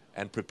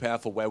and prepare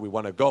for where we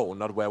want to go,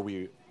 not where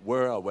we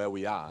were or where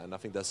we are. And I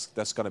think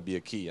that's going to be a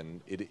key. And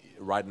it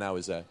right now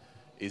is an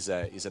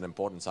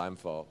important time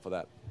for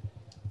that.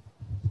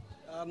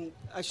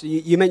 Actually,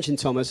 you mentioned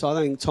Thomas. I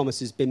don't think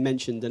Thomas has been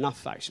mentioned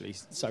enough, actually,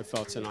 so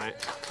far tonight.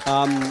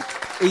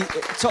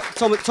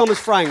 Thomas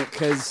Frank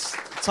has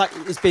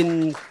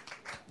been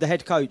the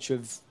head coach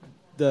of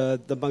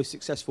the most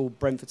successful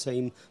Brentford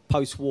team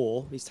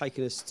post-war. He's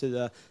taken us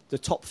to the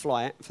top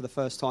flight for the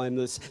first time,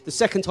 the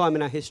second time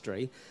in our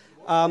history.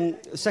 The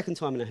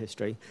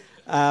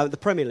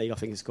Premier League, I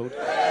think it's called.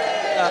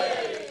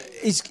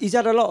 He's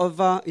had a lot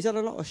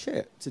of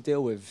shit to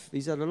deal with.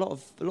 He's had a lot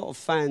of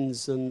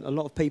fans, and a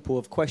lot of people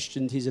have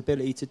questioned his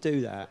ability to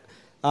do that.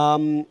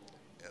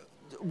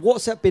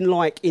 What's that been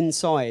like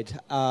inside,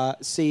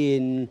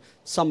 seeing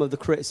some of the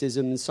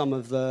criticism, some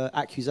of the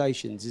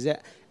accusations? Has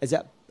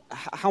that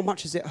how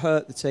much has it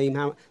hurt the team?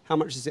 How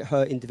much does it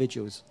hurt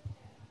individuals?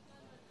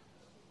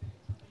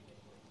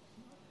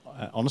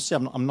 Honestly,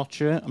 I'm not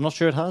sure. I'm not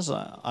sure it has.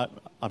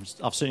 I've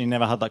certainly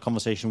never had that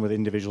conversation with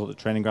individual at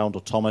the training ground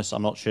or Thomas.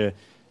 I'm not sure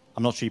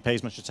he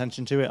pays much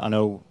attention to it.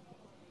 I'm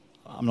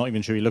not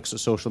even sure he looks at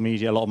social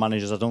media. A lot of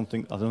managers, I don't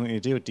think they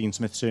do. Dean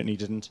Smith certainly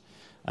didn't.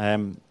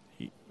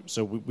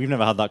 So we've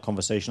never had that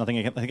conversation. I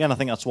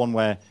think that's one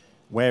where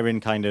we're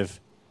in kind of,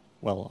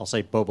 well, I'll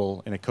say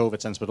bubble in a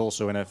COVID sense, but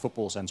also in a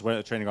football sense, where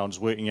the training ground is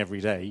working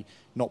every day,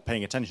 not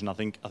paying attention. I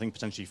think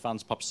potentially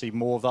fans perhaps see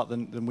more of that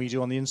than we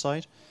do on the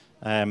inside.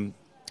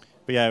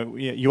 But yeah,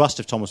 you asked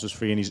if Thomas was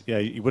free, and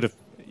he would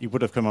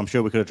have come. I'm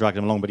sure we could have dragged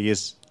him along, but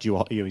he's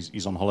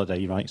on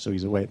holiday, right? So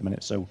he's away at the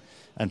minute. So,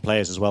 and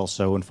players as well.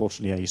 So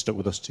unfortunately, he's stuck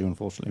with us too.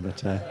 Unfortunately,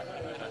 but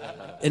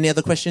any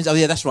other questions? Oh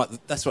yeah, that's right.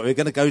 We're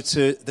going to go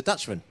to the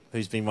Dutchman,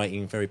 who's been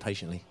waiting very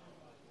patiently.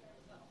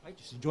 I'm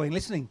just enjoying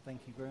listening. Thank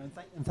you,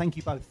 and thank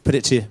you both. Put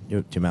it to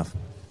your mouth.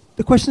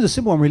 The question is a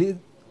simple one, really.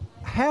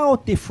 How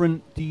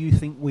different do you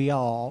think we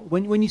are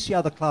when you see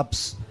other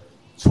clubs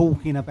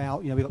talking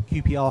about? We've got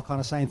QPR kind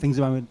of saying things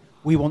at the moment.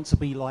 We want to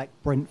be like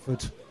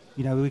Brentford.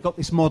 We've got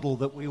this model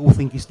that we all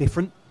think is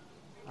different,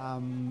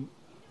 and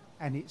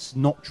it's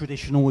not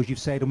traditional, as you've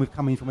said, and we've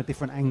come in from a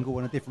different angle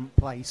and a different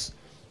place.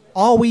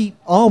 Are we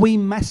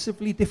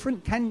massively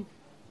different?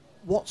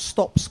 What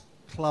stops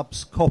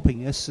clubs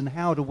copying us, and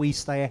how do we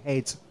stay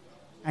ahead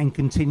and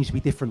continue to be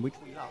different, which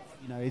we love?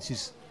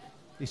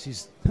 This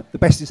is the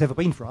best it's ever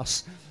been for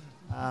us.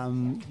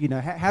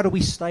 How do we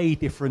stay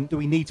different? Do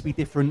we need to be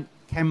different?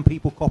 Can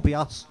people copy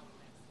us?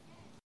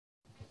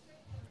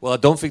 Well, I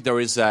don't think there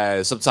is.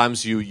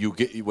 Sometimes you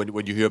get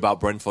when you hear about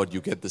Brentford, you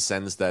get the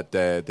sense that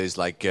there's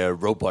like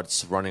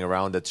robots running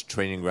around at the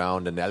training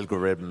ground and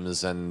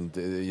algorithms, and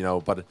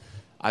But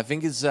I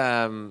think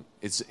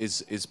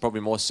it's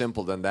probably more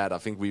simple than that. I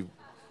think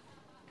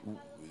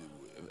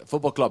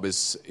football club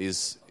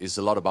is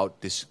a lot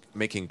about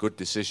making good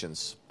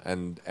decisions,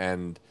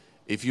 and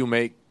if you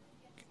make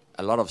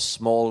a lot of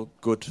small,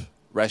 good,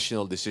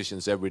 rational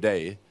decisions every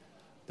day,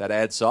 that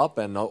adds up,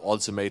 and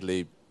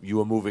ultimately you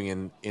are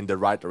moving in the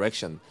right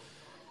direction.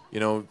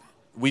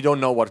 We don't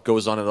know what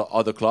goes on at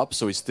other clubs,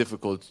 so it's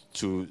difficult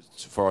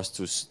for us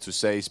to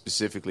say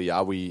specifically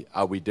are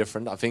we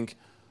different. I think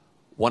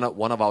one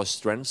of our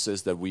strengths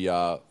is that we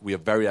are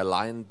very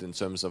aligned in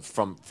terms of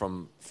from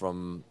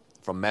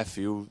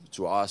Matthew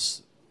to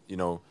us,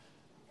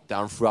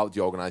 down throughout the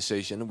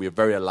organization. We are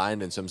very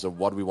aligned in terms of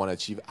what we want to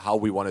achieve, how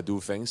we want to do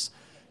things.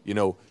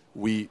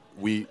 We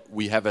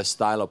have a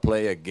style of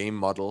play, a game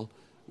model.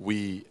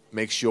 We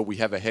make sure we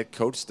have a head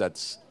coach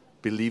that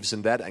believes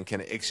in that and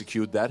can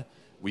execute that.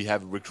 We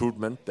have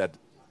recruitment that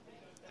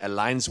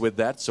aligns with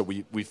that, so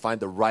we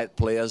find the right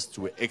players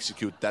to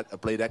execute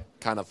that, play that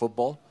kind of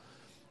football.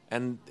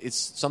 And it's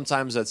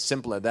sometimes as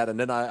simple as that. And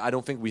then I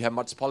don't think we have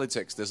much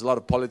politics. There's a lot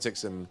of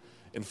politics in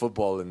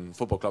football and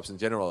football clubs in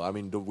general. I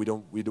mean, we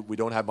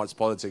don't have much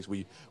politics.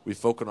 We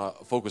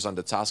focus on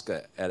the task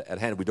at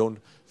hand.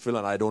 Phil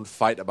and I don't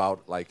fight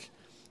about like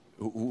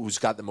who's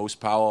got the most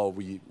power, or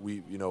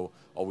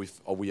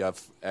we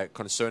have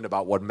concern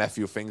about what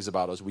Matthew thinks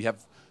about us. We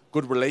have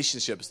good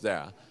relationships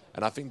there,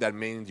 and I think that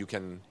means you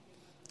can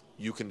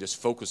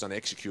just focus on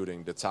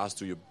executing the task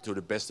to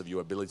the best of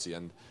your ability,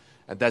 and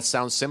that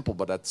sounds simple,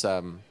 but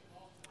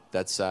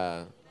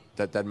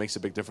that makes a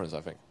big difference, I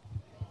think.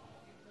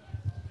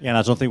 Yeah, and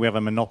I don't think we have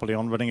a monopoly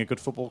on running a good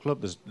football club.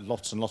 There's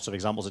lots and lots of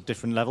examples at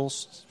different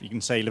levels. You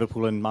can say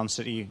Liverpool and Man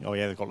City, oh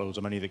yeah, they've got loads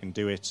of money, they can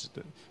do it,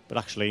 but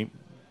actually,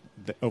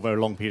 over a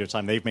long period of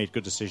time, they've made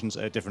good decisions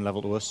at a different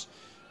level to us.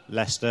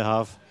 Leicester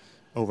have,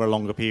 over a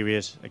longer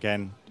period.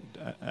 Again,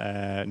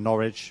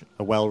 Norwich,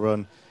 a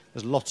well-run.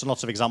 There's lots and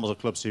lots of examples of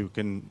clubs who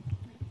can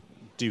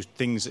do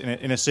things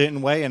in a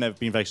certain way and have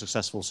been very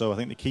successful. So I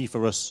think the key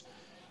for us,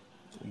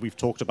 we've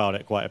talked about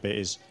it quite a bit,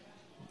 is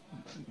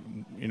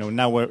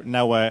now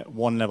we're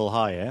one level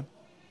higher.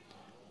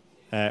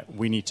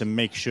 We need to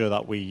make sure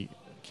that we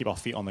keep our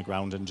feet on the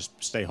ground and just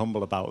stay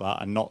humble about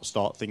that, and not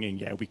start thinking,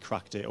 yeah, we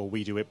cracked it, or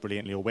we do it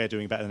brilliantly, or we're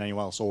doing better than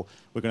anyone else, or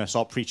we're going to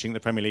start preaching the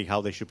Premier League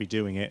how they should be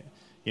doing it,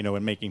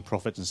 and making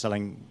profits and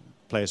selling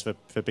players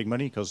for big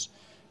money. Because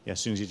as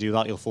soon as you do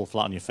that, you'll fall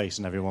flat on your face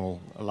and everyone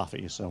will laugh at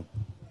you. So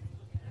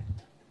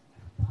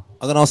I'm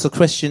going to ask a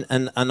question,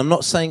 and I'm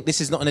not saying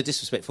this is not in a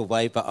disrespectful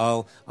way, but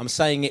I'm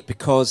saying it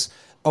because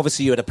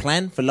obviously you had a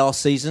plan for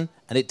last season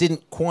and it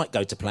didn't quite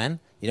go to plan.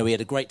 We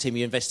had a great team.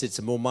 You invested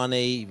some more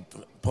money,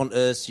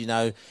 Pontus. We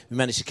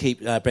managed to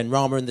keep Ben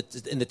Rama in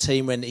the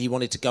team when he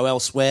wanted to go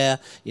elsewhere.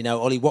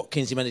 Ollie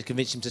Watkins, you managed to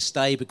convince him to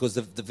stay because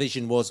the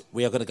vision was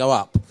we are going to go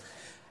up.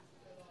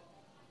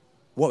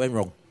 What went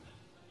wrong?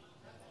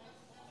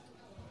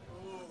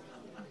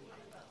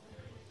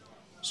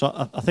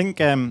 So I think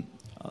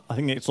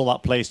it's all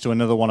that plays to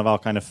another one of our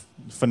kind of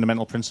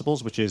fundamental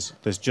principles, which is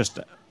there's just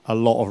a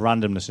lot of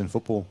randomness in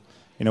football.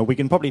 We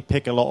can probably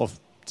pick a lot of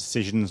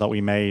decisions that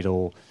we made,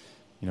 or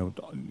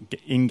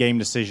in-game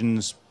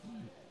decisions,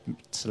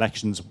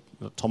 selections.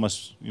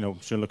 Thomas,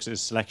 sure looks at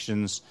his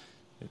selections,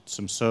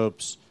 some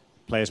subs,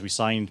 players we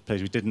signed,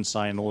 players we didn't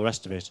sign, all the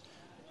rest of it.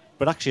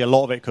 But actually, a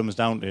lot of it comes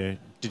down to,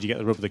 did you get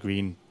the rub of the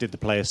green? Did the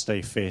players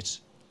stay fit?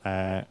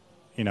 There's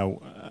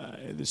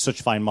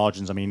such fine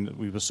margins. I mean,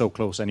 we were so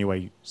close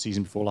anyway,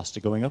 season before last, to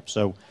going up.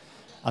 So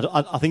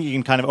I think you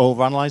can kind of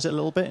overanalyze it a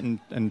little bit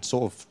and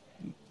sort of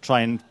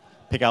try and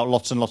pick out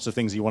lots and lots of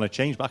things you want to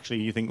change. But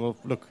actually, you think, well,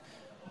 look,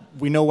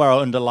 we know where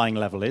our underlying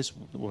level is.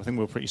 I think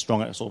we're pretty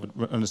strong at sort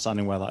of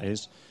understanding where that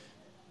is.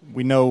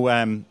 We know,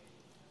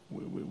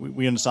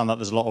 we understand that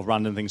there's a lot of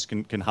random things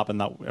can happen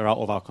that are out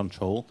of our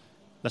control.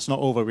 Let's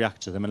not overreact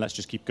to them, and let's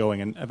just keep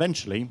going. And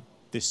eventually,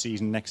 this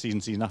season, next season,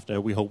 season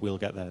after, we hope we'll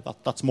get there.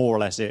 That's more or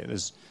less it.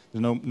 There's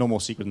no more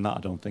secret than that,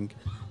 I don't think.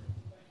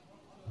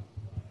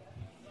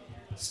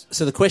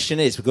 So the question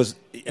is, because,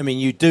 I mean,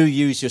 you do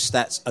use your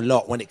stats a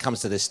lot when it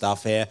comes to this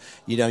stuff here.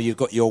 You know, you've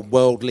got your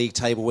World League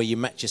table where you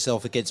match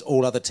yourself against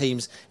all other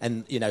teams.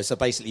 And, you know, so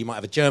basically you might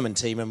have a German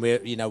team and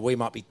we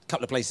might be a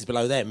couple of places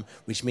below them,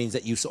 which means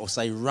that you sort of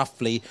say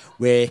roughly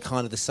we're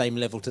kind of the same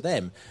level to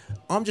them.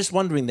 I'm just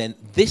wondering then,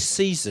 this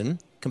season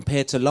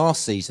compared to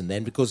last season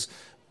then, because,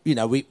 you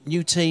know,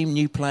 new team,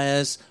 new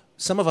players.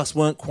 Some of us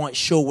weren't quite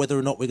sure whether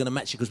or not we're going to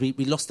match it because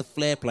we lost the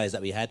flair players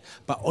that we had.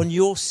 But on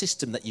your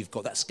system that you've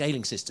got, that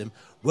scaling system,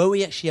 were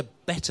we actually a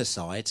better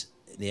side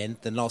in the end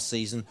than last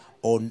season,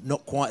 or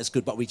not quite as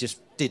good, but we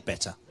just did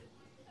better?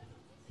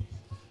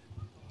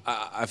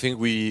 I think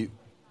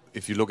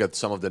if you look at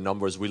some of the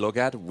numbers we look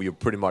at, we are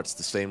pretty much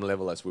the same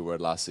level as we were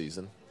last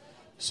season.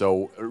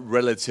 So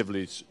relative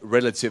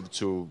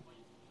to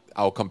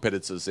our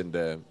competitors in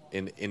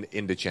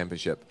the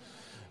championship.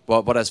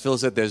 But as Phil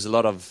said, there's a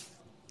lot of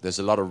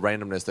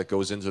randomness that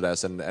goes into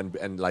this,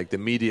 and like the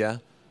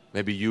media,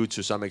 maybe you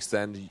to some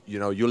extent, you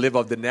know, you live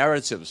off the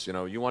narratives. You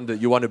know, you want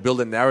to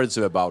build a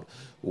narrative about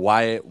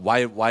why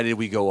did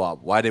we go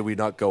up, why did we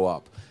not go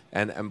up,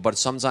 and but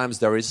sometimes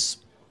there is,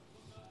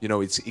 you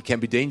know, it can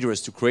be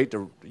dangerous to create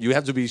you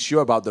have to be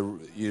sure about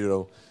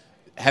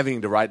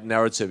having the right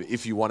narrative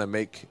if you want to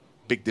make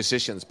big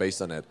decisions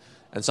based on it,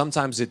 and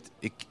sometimes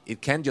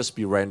it can just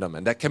be random,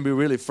 and that can be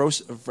really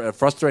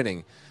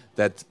frustrating.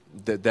 That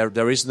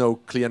there is no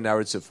clear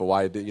narrative for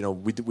why, you know,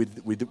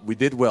 we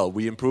did well,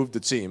 we improved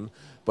the team,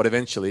 but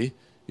eventually,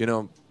 you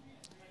know,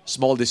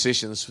 small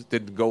decisions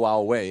didn't go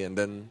our way, and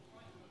then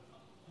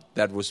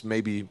that was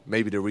maybe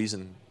the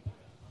reason.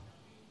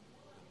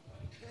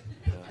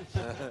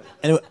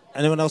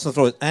 Anyone else on the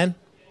floor? Anne?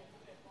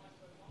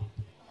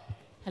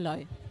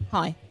 Hello.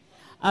 Hi.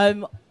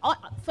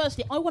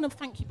 Firstly, I want to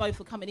thank you both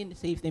for coming in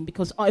this evening,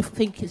 because I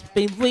think it's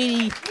been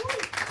really...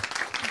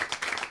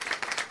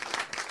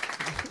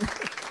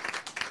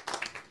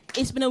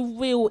 It's been a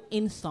real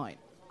insight,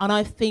 and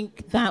I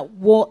think that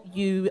what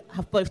you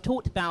have both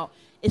talked about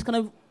is kind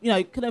of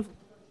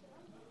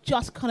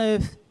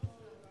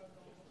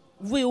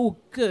real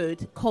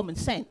good common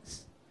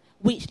sense,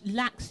 which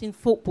lacks in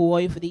football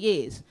over the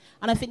years.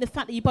 And I think the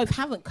fact that you both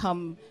haven't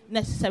come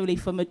necessarily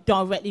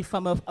directly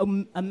from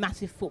a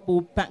massive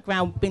football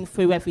background, been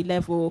through every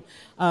level,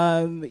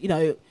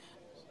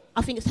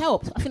 I think it's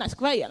helped. I think that's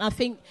great, and I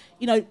think,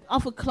 you know,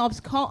 other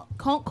clubs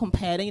can't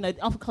compare. You know,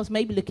 other clubs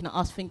may be looking at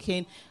us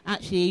thinking,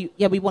 actually,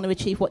 yeah, we want to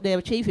achieve what they're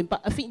achieving.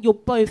 But I think you're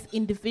both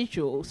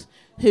individuals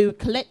who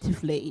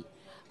collectively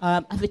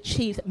have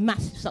achieved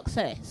massive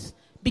success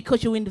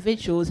because you're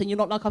individuals and you're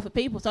not like other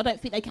people. So I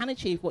don't think they can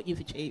achieve what you've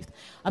achieved.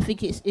 I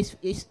think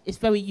it's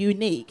very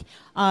unique,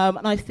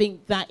 and I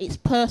think that it's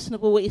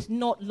personable. It's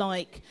not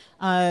like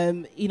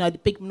the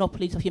big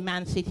monopolies of your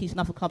Man Cities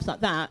and other clubs like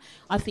that.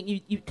 I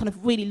think you kind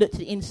of really looked at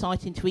the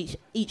insight into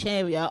each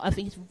area. I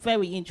think it's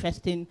very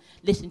interesting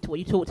listening to what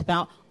you talked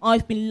about.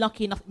 I've been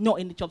lucky enough, not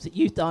in the jobs that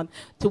you've done,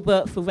 to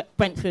work for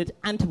Brentford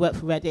and to work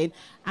for Reading,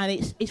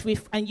 and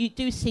and you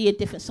do see a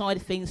different side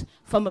of things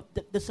from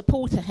the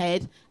supporter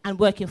head and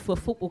working for a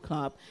football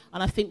club.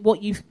 And I think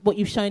what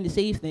you've shown this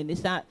evening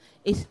is that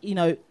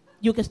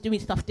you're just doing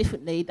stuff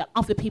differently that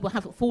other people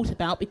haven't thought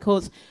about,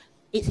 because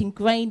it's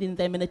ingrained in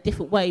them in a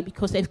different way,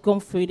 because they've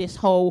gone through this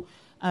whole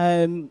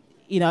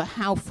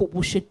how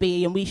football should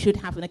be, and we should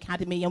have an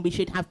academy, and we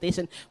should have this,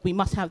 and we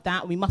must have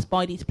that, and we must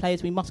buy these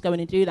players, we must go in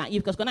and do that.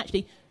 You've guys gone,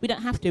 actually, we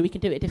don't have to, we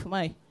can do it a different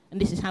way, and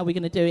this is how we're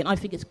going to do it. And I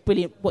think it's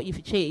brilliant what you've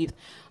achieved,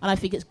 and I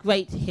think it's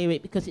great to hear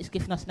it, because it's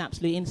given us an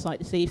absolute insight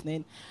this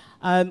evening.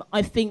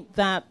 I think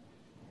that,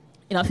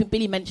 I think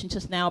Billy mentioned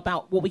just now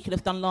about what we could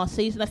have done last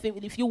season. I think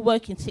that if you're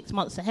working 6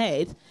 months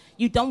ahead,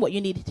 you've done what you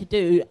needed to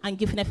do and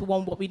given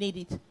everyone what we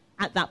needed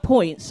at that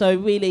point. So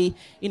really,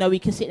 we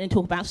can sit and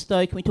talk about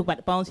Stoke, and we talk about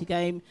the Barnsley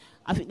game.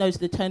 I think those are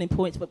the turning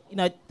points. But,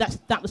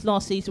 that was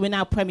last season. We're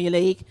now Premier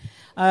League.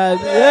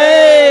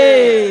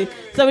 Yay!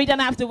 So we don't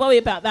have to worry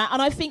about that.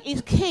 And I think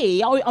it's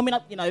key. I mean,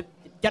 you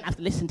don't have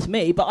to listen to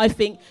me, but I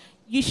think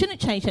you shouldn't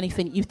change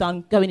anything that you've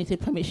done going into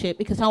the Premiership,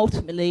 because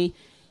ultimately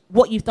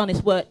what you've done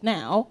is work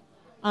now.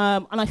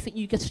 And I think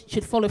you just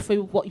should follow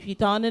through with what you've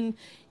done. And,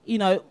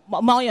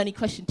 my only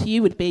question to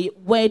you would be,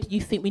 where do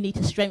you think we need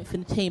to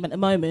strengthen the team at the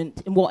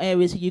moment? In what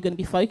areas are you going to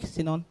be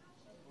focusing on?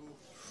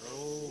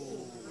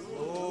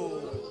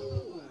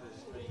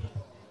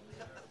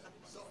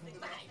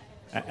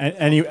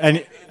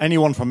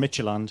 Anyone from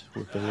Midtjylland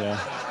would be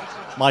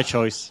my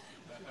choice.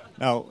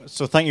 No,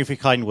 so thank you for your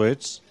kind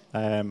words.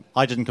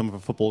 I didn't come from a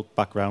football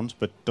background,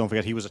 but don't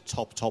forget he was a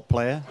top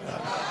player.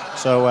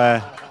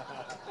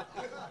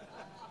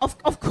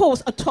 Of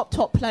course, a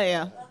top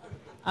player,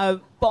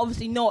 but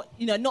obviously not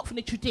from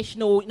the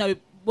traditional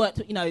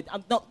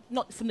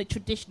not from the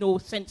traditional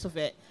sense of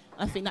it.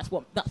 I think that's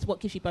what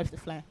gives you both the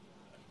flair.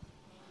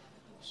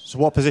 So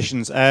what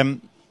positions?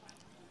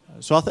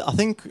 So I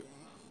think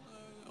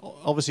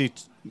obviously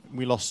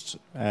we lost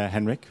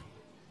Henrik.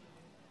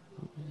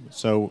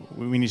 So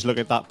we need to look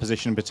at that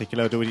position in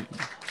particular. Do we?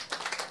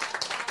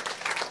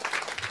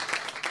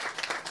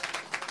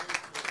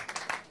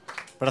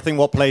 But I think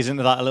what plays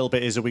into that a little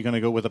bit is, are we going to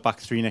go with a back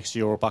three next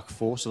year or a back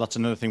four? So that's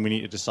another thing we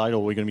need to decide, or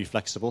are we going to be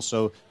flexible?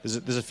 So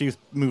there's a few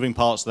moving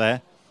parts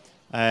there.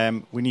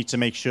 We need to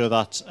make sure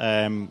that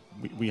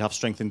we have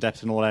strength and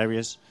depth in all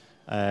areas.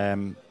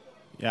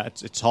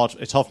 It's hard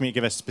for me to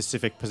give a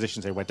specific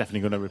position. Say we're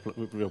definitely going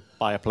to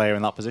buy a player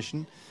in that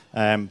position.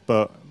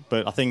 But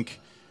I think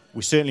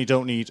we certainly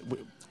don't need.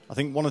 I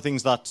think one of the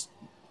things that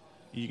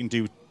you can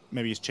do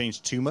maybe is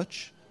change too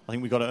much. I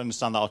think we've got to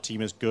understand that our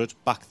team is good,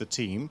 back the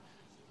team,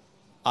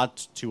 add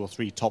 2 or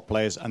 3 top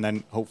players, and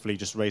then hopefully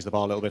just raise the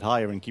bar a little bit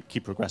higher and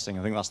keep progressing.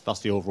 I think that's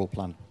the overall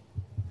plan.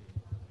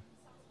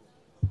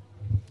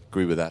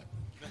 Agree with that.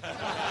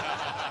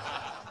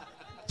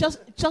 Just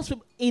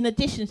in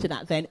addition to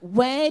that, then,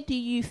 where do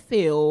you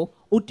feel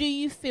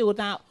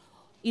that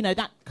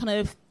that kind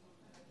of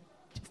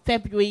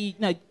February,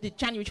 the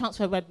January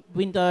transfer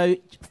window,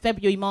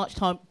 February, March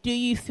time, do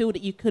you feel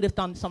that you could have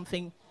done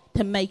something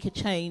to make a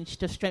change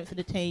to strengthen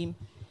the team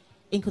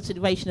in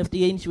consideration of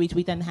the injuries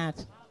we then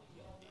had?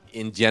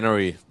 In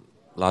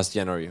last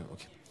January,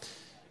 okay.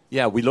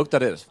 Yeah, we looked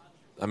at it.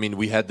 I mean,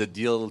 we had the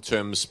deal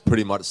terms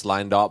pretty much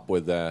lined up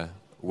with a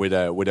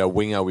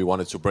winger we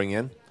wanted to bring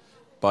in,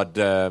 but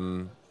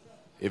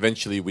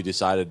eventually we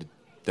decided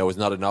there was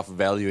not enough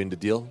value in the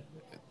deal.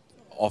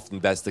 Often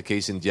that's the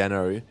case in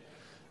January.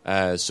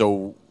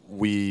 So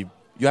you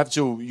have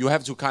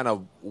to kind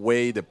of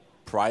weigh the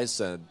price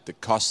and the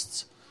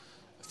costs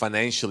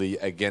financially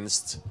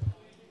against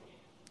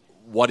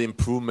what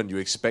improvement you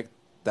expect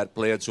that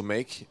player to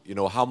make.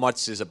 How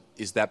much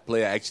is that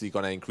player actually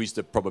going to increase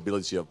the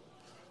probability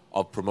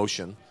of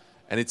promotion?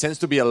 And it tends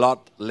to be a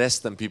lot less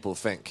than people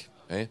think.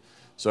 Eh?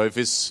 So if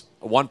it's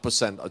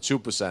 1% or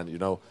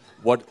 2%,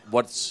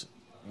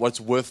 what's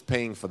worth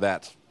paying for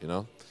that?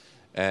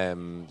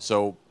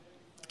 So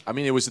I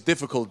mean,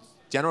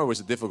 January was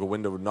a difficult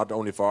window, not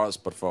only for us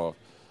but for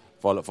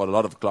a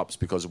lot of clubs,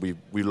 because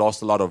we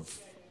lost a lot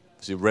of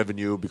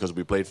revenue because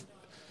we played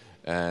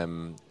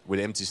with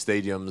empty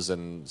stadiums,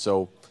 and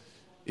so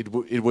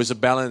it was a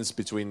balance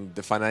between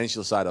the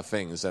financial side of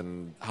things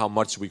and how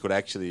much we could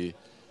actually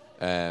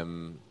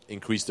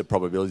increase the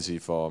probability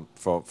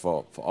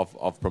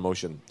of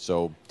promotion.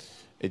 So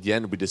at the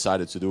end, we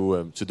decided to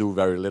do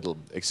very little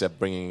except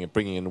bringing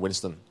in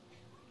Winston.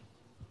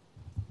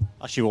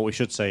 Actually, what we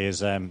should say is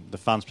the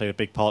fans played a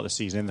big part of the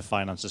season in the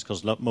finances,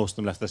 because most of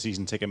them left their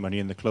season ticket money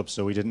in the club,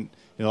 so we didn't.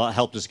 That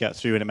helped us get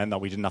through, and it meant that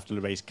we didn't have to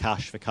raise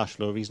cash for cash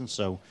flow reasons.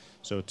 So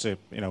it's a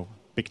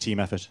big team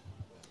effort.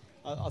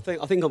 I think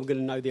I'm going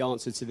to know the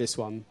answer to this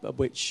one,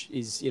 which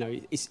is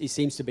it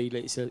seems to be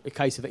that it's a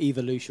case of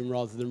evolution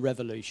rather than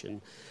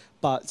revolution.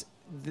 But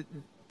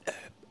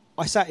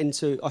I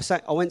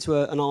went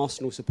to an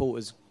Arsenal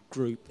supporters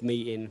group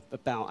meeting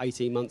about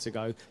 18 months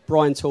ago.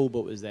 Brian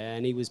Talbot was there,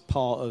 and he was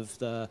part of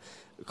the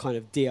kind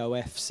of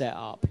DOF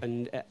setup,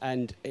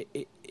 and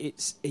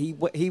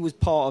he was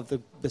part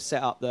of the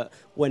setup that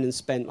went and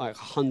spent like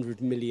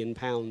 £100 million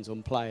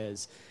on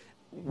players.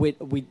 We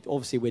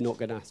obviously we're not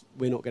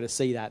gonna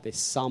see that this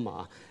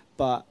summer,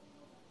 but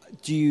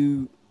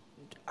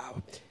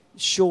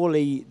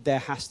surely there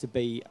has to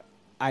be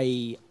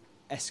a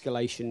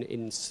escalation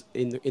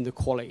in the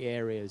quality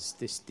areas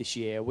this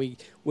year.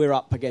 We're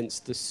up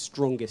against the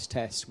strongest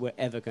tests we're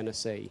ever going to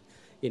see.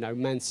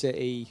 Man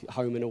City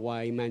home and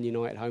away, Man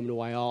United home and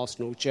away,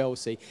 Arsenal,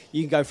 Chelsea.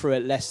 You can go through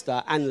it,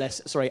 Leicester and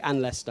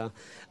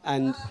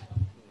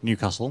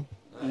Newcastle.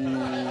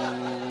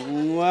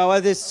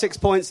 Well, there's 6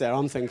 points there,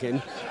 I'm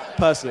thinking,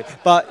 personally.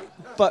 But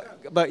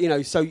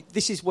so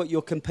this is what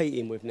you're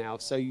competing with now.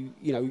 So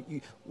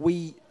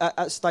we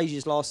at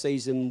stages last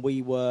season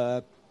we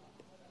were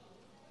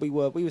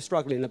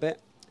struggling a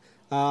bit.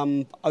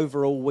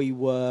 Overall, we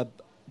were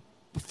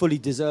fully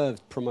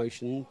deserved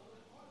promotion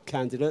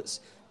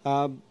candidates.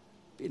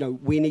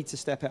 We need to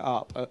step it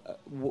up.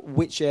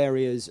 Which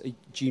areas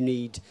do you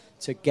need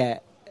to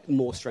get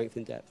more strength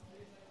and depth?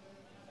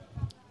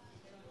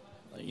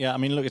 Yeah, I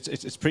mean, look,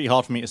 it's pretty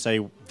hard for me to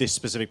say this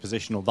specific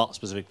position or that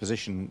specific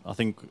position. I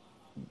think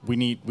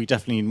we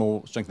definitely need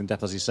more strength and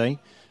depth, as you say,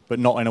 but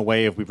not in a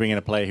way of we bring in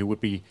a player who would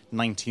be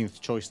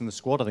 19th choice in the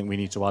squad. I think we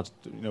need to add,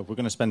 if we're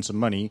going to spend some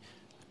money,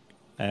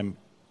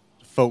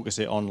 focus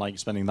it on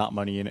spending that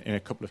money in a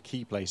couple of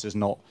key places,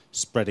 not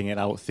spreading it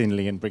out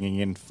thinly and bringing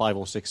in 5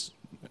 or 6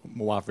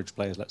 more average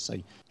players, let's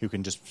say, who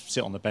can just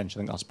sit on the bench. I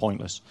think that's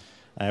pointless.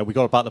 We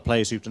got to back the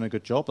players who've done a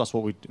good job. That's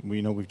what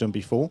we've done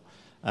before.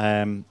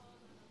 We're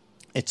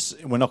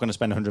not going to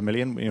spend 100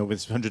 million.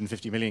 With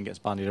 150 million gets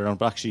bandied around,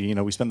 but actually,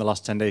 we spent the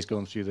last 10 days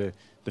going through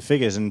the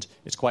figures, and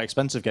it's quite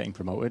expensive getting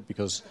promoted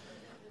because,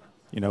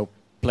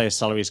 players'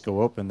 salaries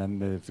go up, and then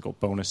they've got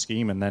bonus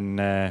scheme, and then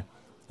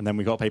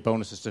we've got to pay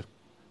bonuses to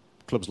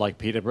clubs like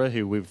Peterborough,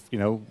 who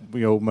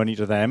we owe money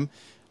to them,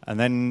 and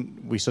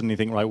then we suddenly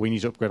think, right, we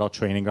need to upgrade our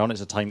training ground.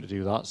 It's a time to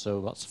do that,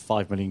 so that's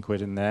 5 million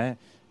quid in there.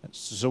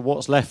 So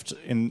what's left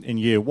in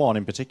year one,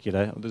 in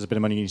particular, there's a bit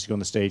of money needs to go in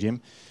the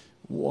stadium.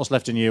 What's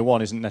left in year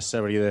one isn't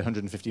necessarily the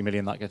 150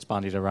 million that gets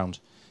bandied around.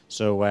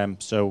 So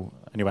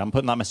anyway, I'm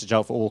putting that message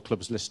out for all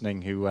clubs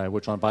listening who we're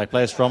trying to buy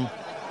players from.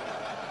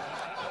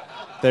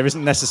 There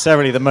isn't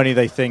necessarily the money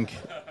they think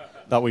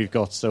that we've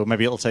got, so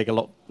maybe it'll take a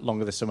lot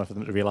longer this summer for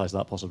them to realise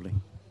that, possibly.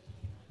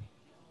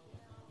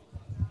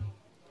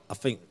 I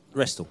think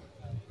Restal.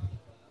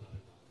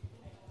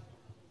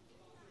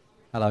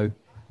 Hello.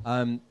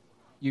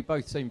 You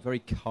both seem very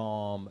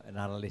calm and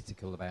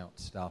analytical about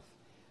stuff,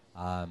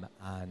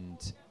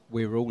 and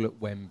we were all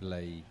at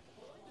Wembley,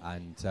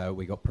 and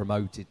we got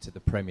promoted to the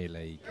Premier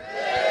League.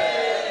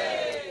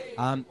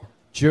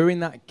 During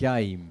that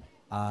game,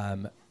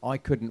 I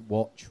couldn't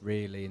watch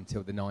really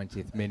until the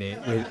 90th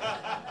minute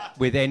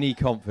with any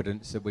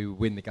confidence that we would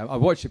win the game. I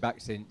watched it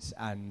back since,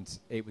 and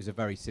it was a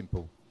very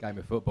simple game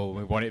of football, and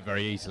we won it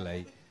very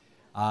easily.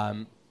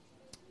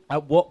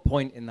 At what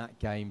point in that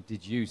game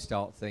did you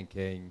start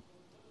thinking,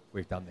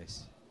 we've done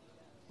this?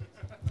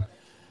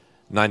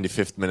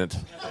 95th minute.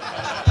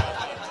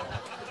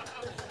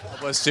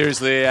 But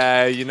seriously, we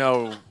are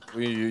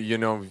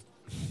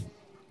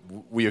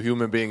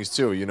human beings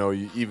too.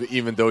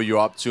 Even though you're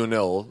up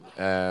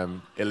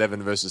 2-0,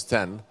 11 versus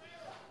 10,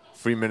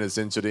 3 minutes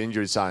into the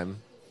injury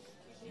time,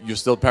 you're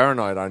still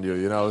paranoid, aren't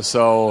you?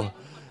 So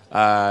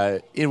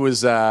it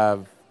was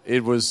not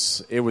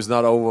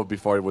over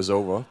before it was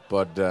over.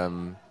 But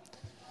I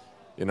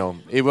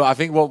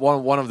think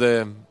one of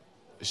the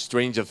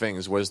stranger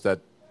things was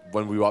that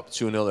when we were up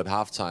 2-0 at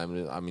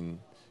halftime,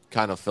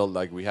 kind of felt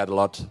like we had a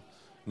lot.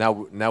 Now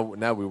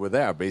we were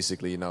there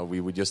basically.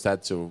 We just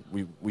had to.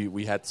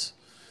 We had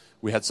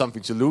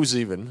something to lose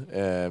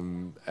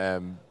even.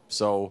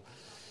 So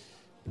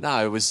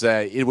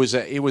it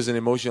was an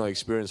emotional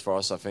experience for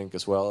us, I think,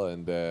 as well,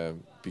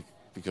 and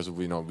because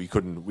we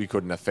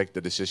couldn't affect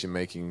the decision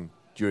making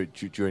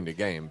during the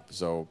game.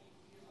 So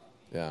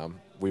yeah,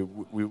 we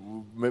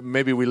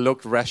maybe we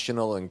looked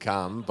rational and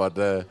calm, but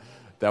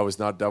that was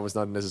not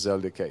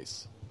necessarily the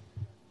case.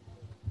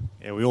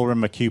 Yeah, we all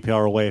remember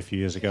QPR away a few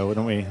years ago,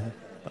 don't we?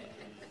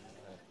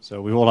 So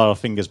we all had our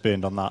fingers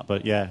burned on that,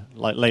 but yeah,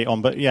 like late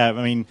on. But yeah,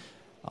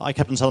 I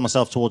kept on telling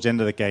myself towards the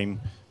end of the game,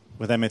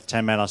 with them with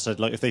 10 men, I said,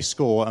 look, if they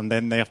score and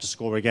then they have to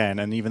score again,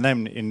 and even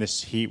then in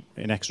this heat,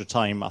 in extra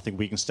time, I think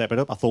we can step it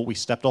up. I thought we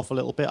stepped off a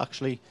little bit,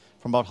 actually,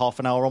 from about half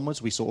an hour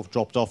onwards. We sort of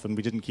dropped off and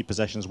we didn't keep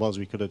possession as well as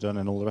we could have done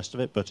and all the rest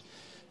of it, but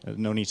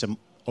no need to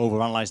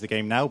overanalyze the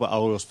game now, but I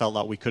always felt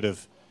that we could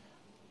have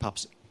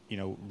perhaps,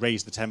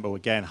 raised the tempo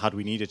again had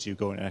we needed to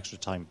go in extra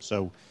time.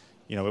 So,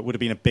 it would have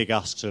been a big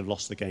ask to have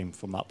lost the game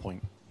from that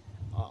point.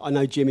 I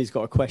know Jimmy's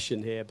got a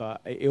question here,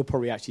 but he'll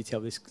probably actually tell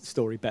this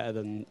story better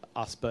than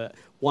us. But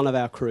one of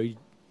our crew,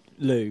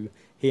 Lou,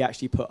 he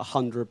actually put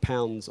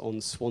 £100 on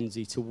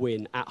Swansea to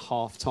win at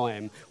half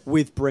time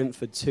with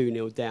Brentford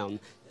 2-0 down,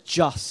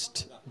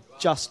 just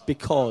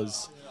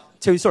because.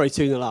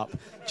 2-0 up,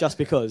 just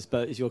because.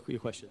 But is your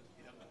question?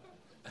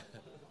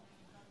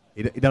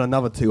 He done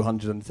another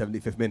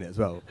 275th minute as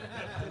well.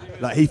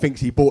 Like he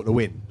thinks he bought the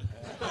win.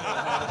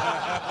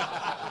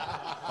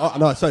 Oh,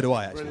 no, so do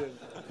I actually.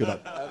 Brilliant. Good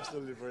luck.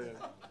 Absolutely brilliant.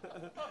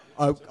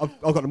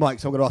 I've got the mic,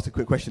 so I'm going to ask a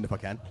quick question if I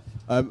can.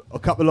 A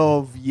couple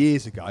of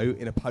years ago,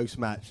 in a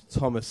post-match,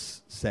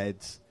 Thomas said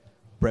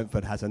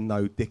Brentford has a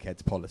no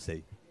dickheads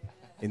policy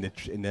in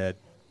the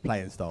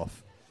playing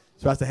staff.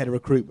 So as the head of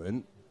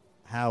recruitment,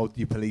 how do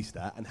you police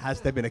that? And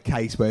has there been a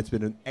case where it's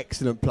been an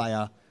excellent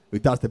player who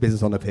does the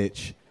business on the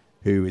pitch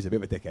who is a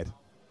bit of a dickhead?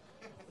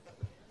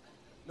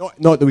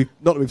 Not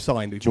that we've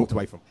signed, we've walked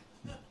away from.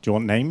 Do you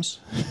want names?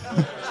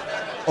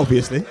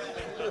 Obviously.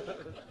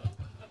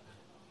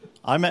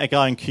 I met a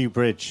guy in Kew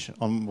Bridge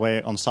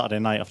on Saturday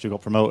night after we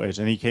got promoted,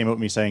 and he came up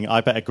to me saying, I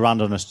bet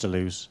 £1,000 on us to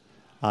lose,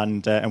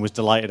 and was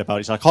delighted about it.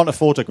 He said, I can't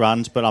afford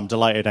 £1,000, but I'm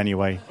delighted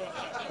anyway.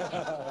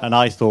 And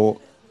I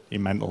thought,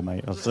 you're mental,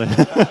 mate. I was like,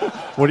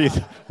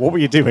 what were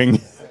you doing?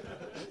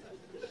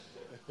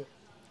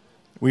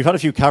 We've had a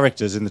few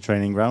characters in the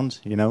training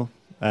ground,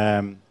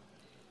 I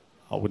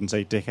wouldn't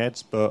say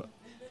dickheads, but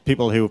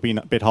people who have been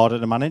a bit harder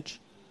to manage,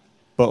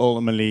 but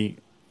ultimately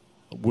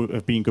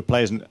have been good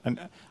players, and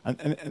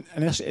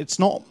it's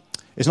not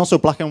so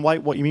black and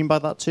white what you mean by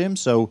that term.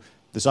 So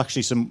there's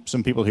actually some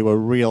people who are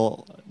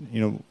real,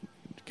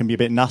 can be a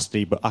bit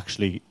nasty, but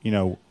actually,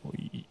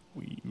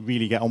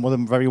 really get on with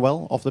them very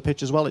well off the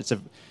pitch as well. It's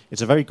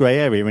a very grey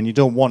area, and you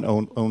don't want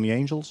only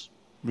angels,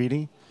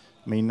 really.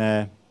 I mean,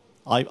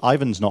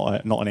 Ivan's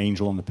not an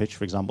angel on the pitch,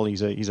 for example.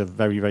 He's a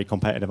very, very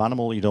competitive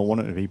animal. You don't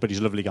want him to be, but he's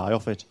a lovely guy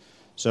off it.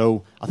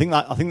 So I think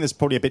there's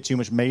probably a bit too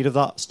much made of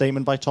that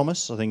statement by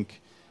Thomas. I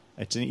think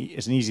it's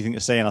an easy thing to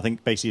say, and I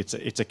think basically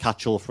it's a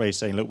catch-all phrase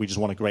saying, look, we just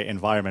want a great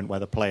environment where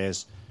the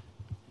players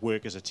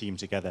work as a team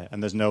together,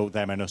 and there's no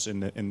them and us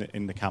in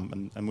the camp,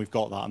 and we've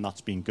got that, and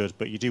that's been good.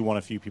 But you do want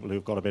a few people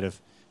who've got a bit of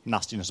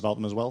nastiness about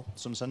them as well, in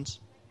some sense.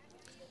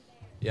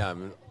 Yeah, I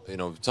mean,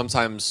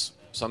 sometimes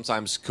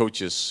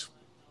coaches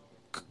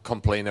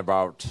complain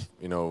about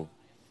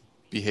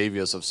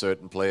behaviors of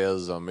certain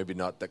players, or maybe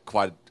not that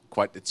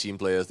quite the team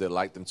players they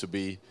like them to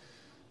be.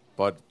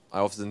 But I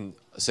often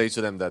say to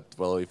them that,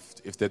 well,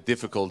 if they're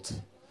difficult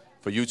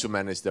for you to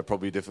manage, they're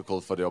probably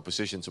difficult for the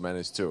opposition to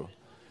manage too.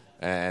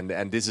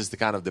 And this is the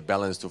kind of the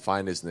balance to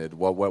find, isn't it?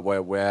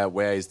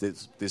 Where is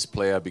this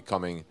player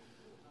becoming,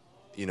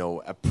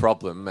 a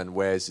problem, and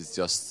where is it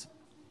just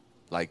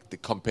like the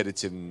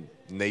competitive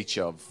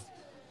nature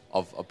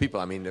of people?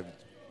 I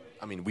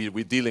mean,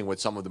 we're dealing with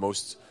some of the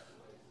most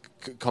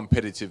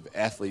competitive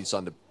athletes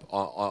on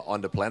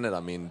the planet.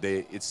 I mean,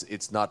 they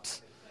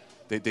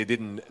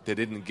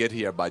didn't get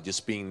here by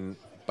just being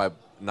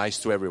nice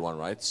to everyone,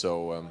 right?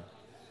 So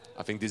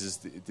I think this is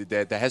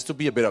there has to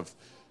be a bit of,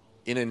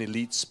 in an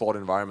elite sport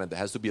environment, there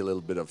has to be a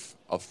little bit of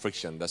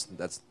friction.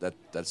 That's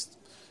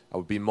I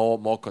would be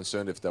more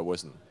concerned if there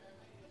wasn't.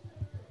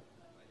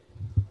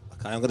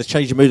 Okay, I'm going to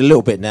change your mood a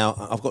little bit now.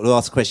 I've got to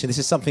ask a question. This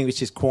is something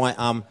which is quite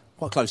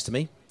close to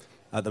me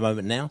at the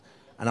moment now,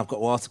 and I've got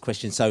to ask a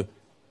question. So,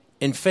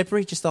 in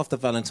February, just after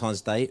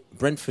Valentine's Day,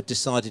 Brentford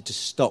decided to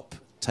stop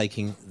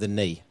taking the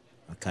knee.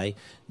 Okay.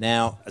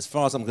 Now, as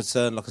far as I'm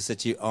concerned, like I said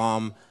to you,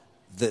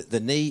 the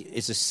knee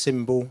is a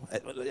symbol.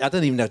 I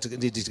don't even know to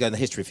go in the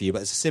history for you,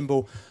 but it's a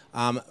symbol.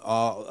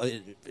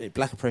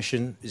 Black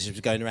oppression is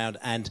going around,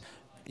 and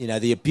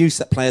the abuse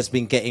that players have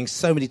been getting,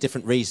 so many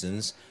different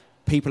reasons.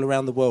 People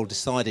around the world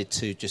decided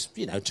to just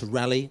to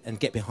rally and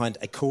get behind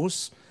a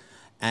cause,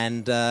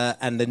 and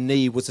the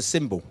knee was a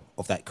symbol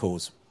of that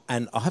cause.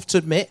 And I have to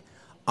admit,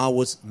 I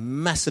was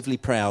massively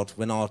proud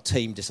when our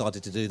team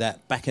decided to do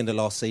that back in the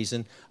last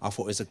season. I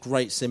thought it was a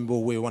great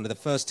symbol. We were one of the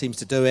first teams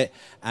to do it,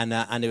 and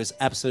it was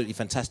absolutely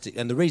fantastic.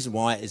 And the reason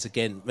why is,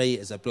 again, me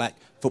as a black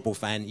football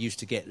fan used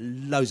to get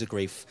loads of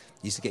grief.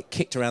 Used to get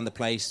kicked around the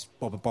place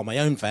by my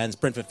own fans,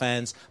 Brentford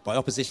fans, by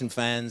opposition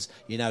fans,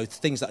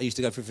 things that I used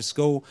to go through for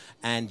school.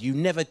 And you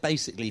never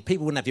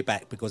people wouldn't have your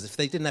back, because if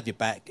they didn't have your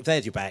back, if they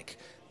had your back,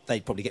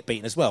 they'd probably get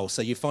beaten as well.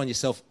 So you find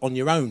yourself on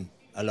your own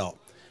a lot.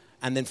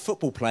 And then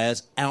football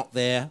players out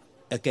there,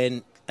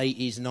 again,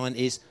 80s,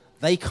 90s,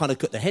 they kind of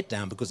put their head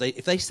down, because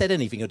if they said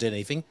anything or did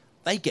anything,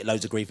 they get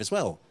loads of grief as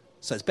well.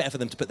 So it's better for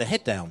them to put their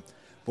head down.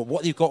 But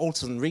what you've got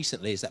also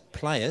recently is that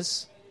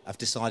players have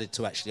decided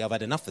to actually, I've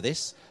had enough of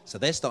this, so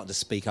they're starting to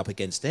speak up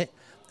against it.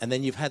 And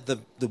then you've had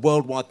the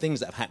worldwide things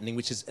that are happening,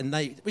 which is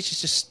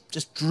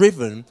just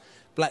driven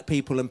black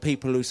people and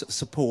people who sort of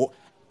support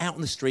out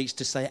in the streets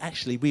to say,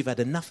 actually, we've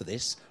had enough of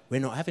this, we're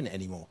not having it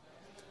anymore.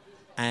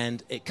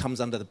 And it comes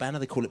under the banner,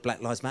 they call it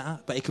Black Lives Matter,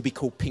 but it could be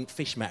called Pink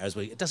Fish Matter as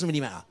well. It doesn't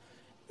really matter.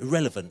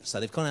 Irrelevant. So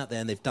they've gone out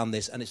there and they've done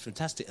this, and it's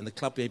fantastic, and the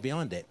club are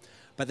behind it.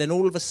 But then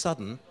all of a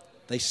sudden,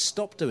 they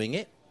stopped doing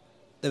it.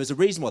 There was a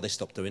reason why they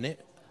stopped doing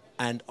it,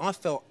 and I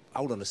felt,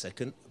 hold on a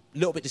second, a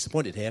little bit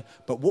disappointed here,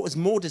 but what was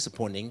more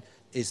disappointing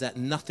is that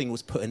nothing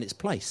was put in its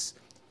place.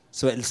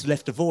 So it's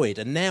left a void,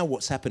 and now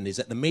what's happened is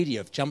that the media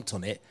have jumped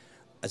on it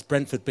as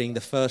Brentford being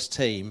the first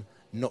team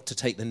not to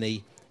take the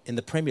knee in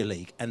the Premier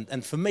League.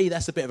 And for me,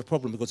 that's a bit of a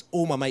problem, because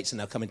all my mates are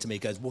now coming to me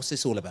and goes, what's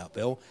this all about,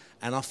 Bill?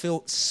 And I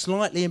feel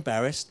slightly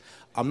embarrassed.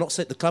 I'm not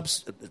saying the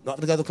club's not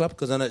going to go to the club,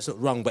 because I know it's not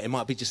wrong, but it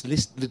might be just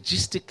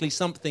logistically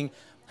something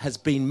has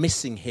been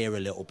missing here a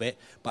little bit.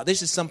 But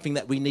this is something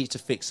that we need to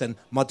fix. And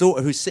my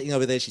daughter, who's sitting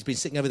over there, she's been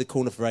sitting over the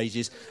corner for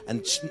ages,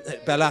 and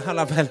Bella,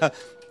 hello Bella,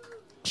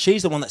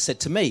 she's the one that said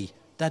to me,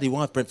 Daddy,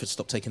 why have Brentford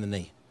stopped taking the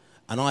knee?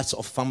 And I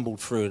sort of fumbled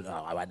through,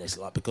 I had this,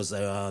 because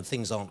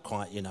things aren't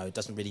quite, it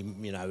doesn't really,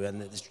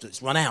 and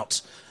it's run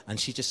out. And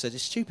she just said,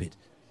 it's stupid.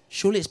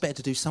 Surely it's better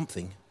to do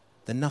something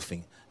than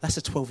nothing. That's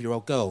a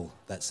 12-year-old girl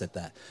that said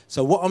that.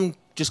 So what I'm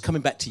just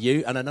coming back to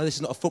you, and I know this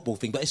is not a football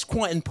thing, but it's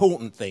quite an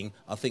important thing,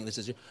 I think this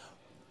is,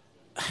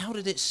 how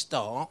did it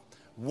start?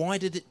 Why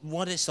did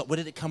it start? Where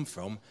did it come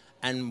from?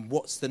 And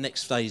what's the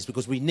next phase?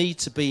 Because we need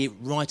to be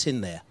right in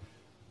there.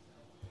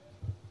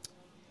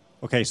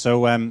 Okay, so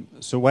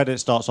where did it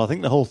start? So I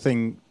think the whole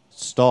thing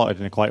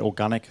started in a quite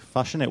organic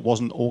fashion. It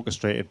wasn't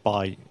orchestrated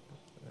by,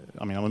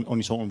 I'm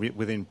only talking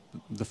within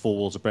the four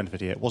walls of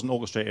Brentford here. It wasn't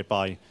orchestrated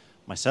by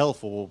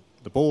myself or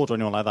the board or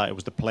anyone like that. It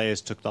was the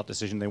players took that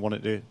decision. They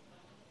wanted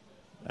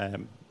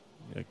to,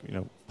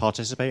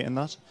 participate in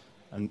that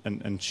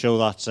and show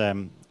that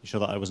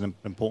it was an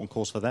important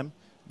cause for them.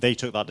 They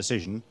took that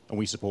decision and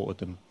we supported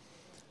them.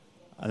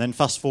 And then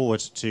fast forward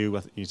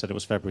to, you said it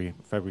was February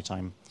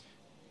time.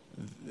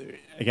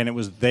 Again, it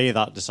was they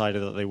that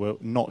decided that they were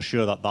not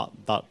sure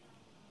that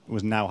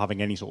was now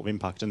having any sort of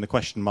impact. And the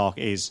question mark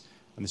is,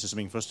 and this is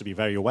something for us to be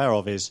very aware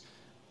of, is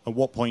at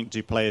what point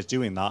do players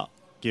doing that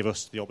give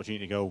us the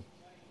opportunity to go,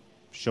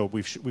 sure,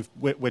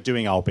 we're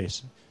doing our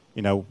bit.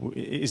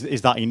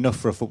 Is that enough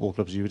for a football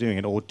club as you were doing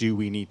it, or do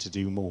we need to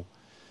do more?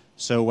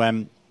 So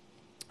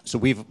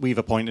we've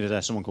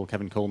appointed someone called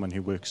Kevin Coleman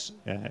who works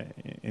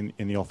in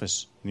the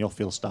office, in the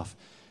off-field staff,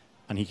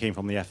 and he came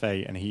from the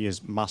FA, and he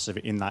is massive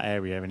in that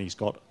area, and he's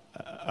got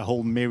a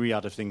whole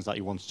myriad of things that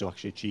he wants to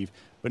actually achieve,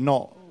 but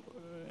not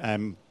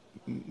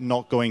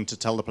going to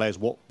tell the players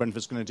what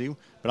Brentford's going to do,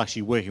 but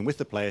actually working with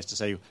the players to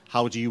say,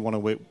 how do you want to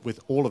work with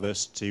all of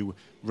us to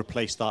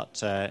replace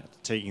that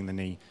taking the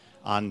knee,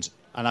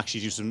 and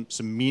actually do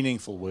some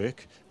meaningful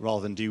work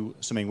rather than do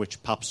something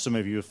which perhaps some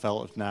of you have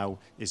felt now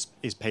is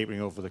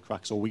papering over the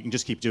cracks, or we can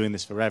just keep doing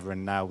this forever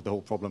and now the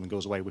whole problem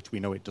goes away, which we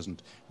know it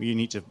doesn't. We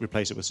need to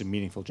replace it with some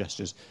meaningful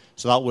gestures.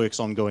 So that work's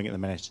ongoing at the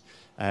minute.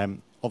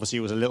 Obviously,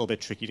 it was a little bit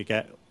tricky to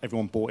get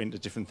everyone bought into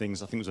different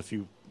things. I think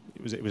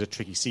it was a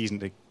tricky season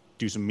to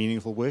do some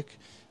meaningful work,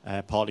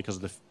 partly because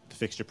of the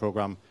fixture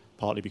programme,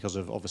 partly because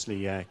of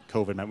obviously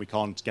COVID meant we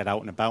can't get out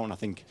and about, and I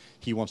think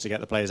he wants to get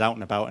the players out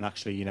and about and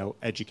actually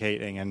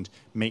educating and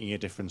making a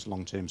difference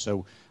long term.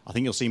 So I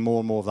think you'll see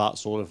more and more of that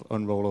sort of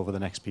unroll over the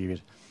next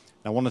period.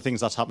 Now, one of the things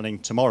that's happening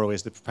tomorrow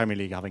is the Premier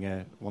League having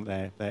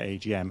their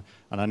AGM,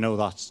 and I know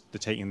that the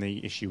taking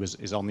the issue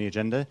is on the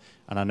agenda,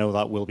 and I know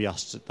that will be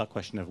asked that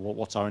question of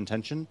what's our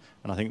intention,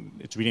 and I think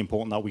it's really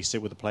important that we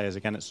sit with the players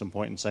again at some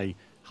point and say,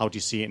 how do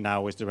you see it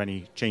now? Is there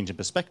any change in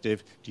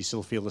perspective? Do you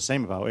still feel the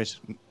same about it?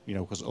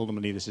 Because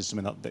ultimately this is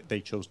something that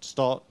they chose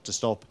to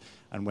stop,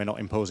 and we're not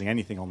imposing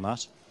anything on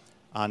that,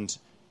 and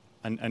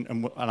I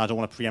don't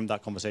want to preempt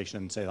that conversation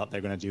and say that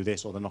they're going to do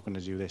this or they're not going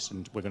to do this,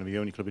 and we're going to be the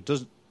only club who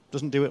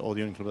doesn't do it or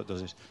the only club that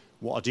does it.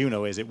 What I do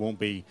know is it won't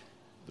be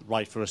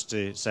right for us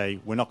to say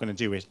we're not going to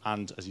do it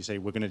and, as you say,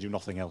 we're going to do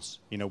nothing else.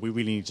 We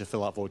really need to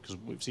fill that void, because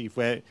see, if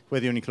we're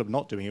the only club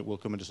not doing it, we'll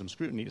come under some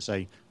scrutiny to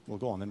say, well,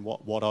 go on, then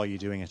what are you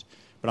doing it?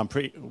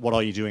 What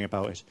are you doing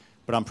about it?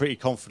 But I'm pretty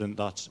confident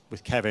that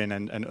with Kevin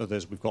and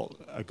others, we've got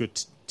a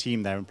good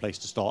team there in place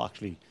to start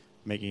actually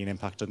making an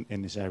impact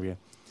in this area.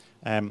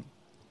 And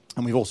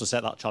we've also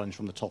set that challenge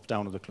from the top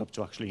down of the club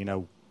to actually,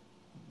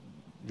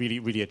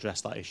 really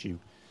address that issue.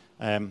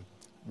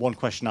 One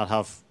question I'd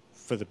have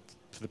for the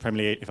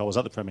Premier League, if I was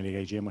at the Premier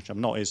League AGM, which I'm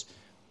not, is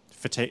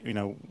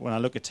when I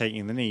look at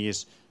taking the knee,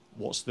 is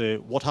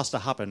what has to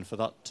happen for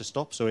that to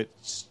stop? So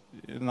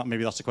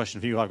maybe that's a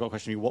question for you. I've got a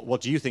question for you.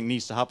 What do you think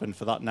needs to happen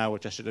for that now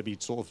gesture to be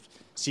sort of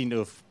seen to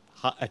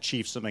have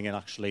achieved something and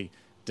actually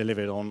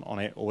delivered on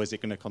it, or is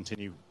it going to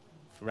continue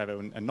forever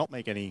and not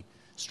make any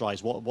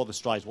strides? What are the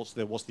strides? What's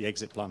the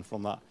exit plan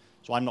from that?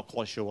 So I'm not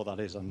quite sure what that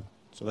is, and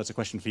so that's a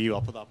question for you.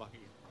 I'll put that back at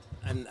you.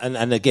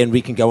 And again,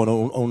 we can go on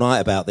all night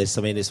about this.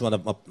 I mean, it's one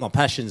of my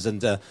passions,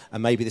 and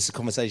maybe this is a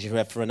conversation we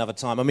have for another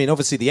time. I mean,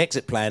 obviously, the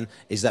exit plan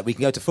is that we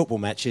can go to football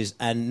matches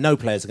and no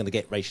players are going to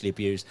get racially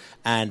abused.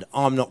 And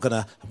I'm not going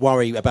to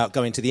worry about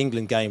going to the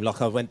England game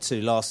like I went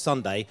to last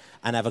Sunday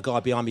and have a guy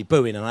behind me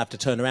booing, and I have to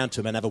turn around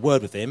to him and have a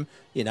word with him,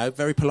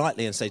 very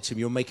politely, and say to him,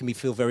 "You're making me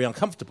feel very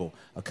uncomfortable."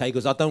 Okay,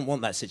 because I don't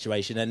want that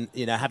situation. And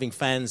having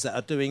fans that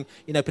are doing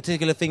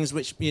particular things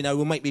which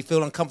will make me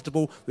feel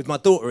uncomfortable with my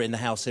daughter in the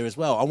house here as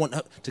well. I want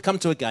her to come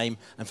to a game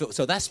and feel.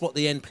 So that's what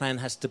the end plan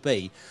has to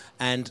be.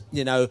 And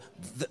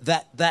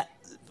that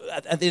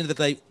at the end of the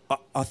day,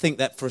 I think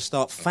that for a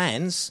start,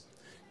 fans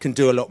can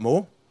do a lot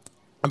more.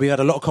 And we had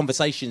a lot of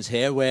conversations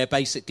here where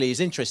basically it's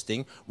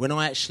interesting when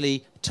I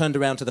actually turned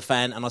around to the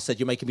fan and I said,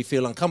 "You're making me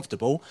feel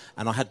uncomfortable,"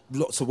 and I had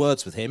lots of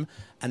words with him,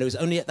 and it was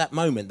only at that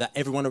moment that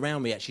everyone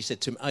around me actually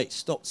said to him, "Hey,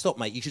 stop,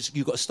 mate,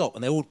 you've got to stop."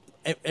 And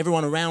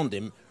everyone around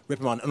him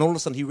ripped him on, and all of a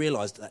sudden he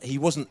realised that he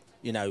wasn't,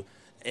 in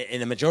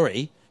a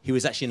majority, he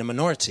was actually in a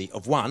minority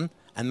of one,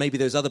 and maybe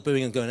there was other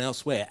booing and going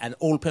elsewhere, and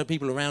all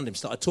people around him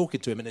started talking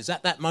to him, and it's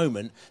at that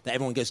moment that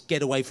everyone goes,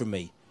 "Get away from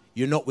me,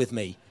 you're not with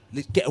me.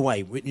 Get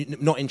away, we're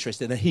not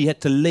interested." And he had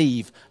to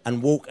leave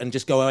and walk and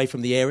just go away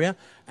from the area.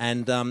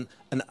 And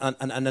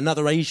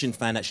another Asian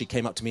fan actually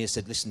came up to me and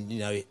said, "Listen,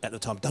 at the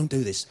time, don't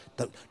do this.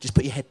 Just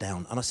put your head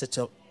down." And I said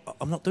to her,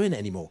 "I'm not doing it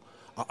anymore.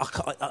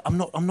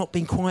 I'm not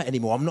being quiet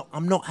anymore.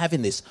 I'm not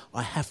having this.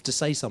 I have to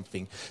say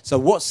something." So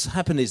what's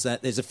happened is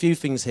that there's a few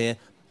things here.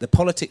 The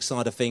politics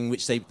side of thing,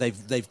 which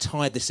they've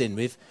tied this in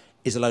with,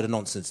 is a load of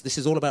nonsense. This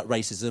is all about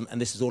racism,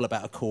 and this is all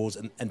about a cause.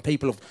 And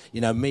people of,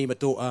 me, my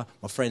daughter,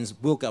 my friends,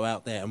 will go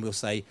out there and we'll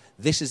say,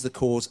 this is the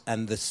cause,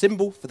 and the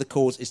symbol for the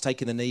cause is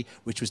taking the knee,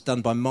 which was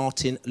done by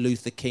Martin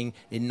Luther King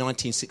in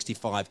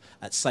 1965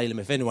 at Salem.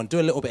 If anyone do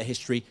a little bit of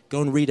history,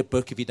 go and read a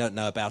book if you don't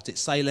know about it.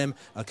 Salem,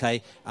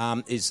 okay,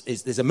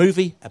 there's a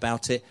movie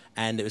about it,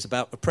 and it was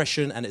about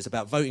oppression, and it's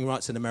about voting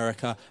rights in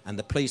America, and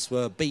the police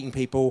were beating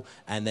people,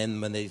 and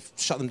then when they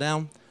shut them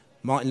down,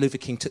 Martin Luther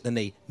King took the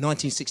knee.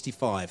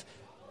 1965.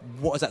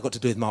 What has that got to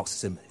do with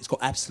Marxism? It's got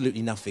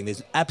absolutely nothing.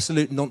 There's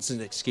absolute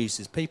nonsense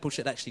excuses. People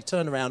should actually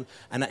turn around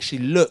and actually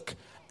look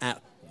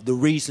at the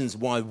reasons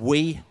why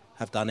we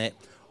have done it,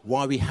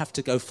 why we have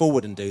to go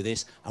forward and do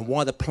this, and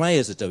why the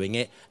players are doing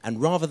it.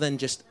 And rather than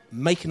just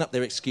making up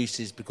their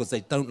excuses because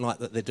they don't like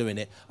that they're doing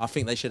it, I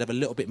think they should have a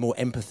little bit more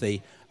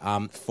empathy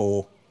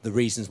for the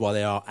reasons why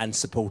they are and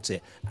support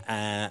it.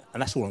 And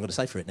that's all I'm going to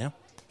say for it now.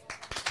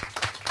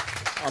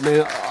 I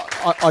mean,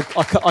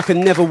 I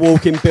can never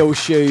walk in Bill's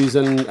shoes,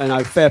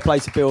 and fair play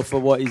to Bill for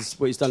what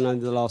he's done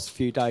over the last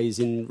few days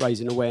in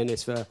raising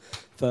awareness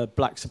for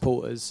black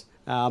supporters.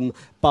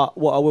 But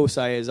what I will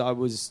say is I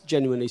was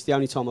genuinely, it's the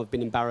only time I've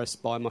been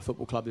embarrassed by my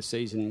football club this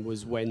season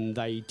was when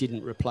they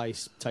didn't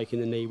replace taking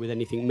the knee with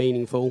anything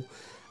meaningful.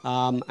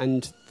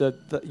 And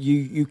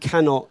you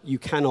cannot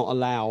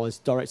allow, as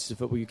directors of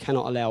football, you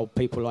cannot allow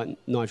people like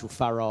Nigel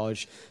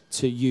Farage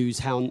to use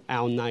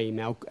our name,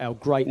 our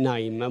great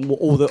name, and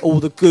all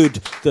the good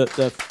that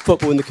the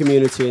football in the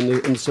community and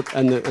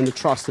the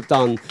trust have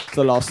done for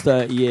the last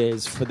 30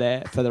 years for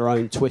their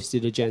own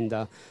twisted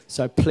agenda.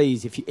 So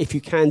please, if you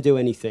can do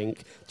anything,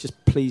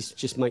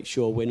 just make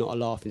sure we're not a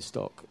laughing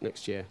stock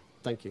next year.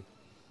 Thank you.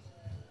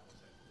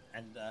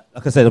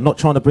 Like I said, I'm not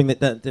trying to bring it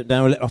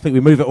down. I think we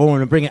move it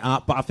on and bring it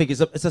up, but I think it's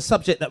a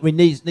subject that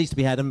needs to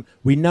be had. And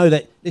we know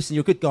that, listen,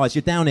 you're good guys.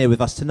 You're down here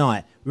with us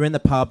tonight. We're in the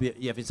pub. You're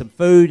having some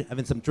food,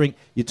 having some drink.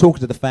 You're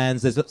talking to the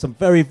fans. There's some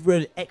very,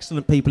 very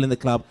excellent people in the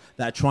club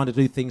that are trying to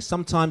do things.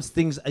 Sometimes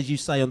things, as you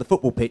say, on the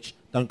football pitch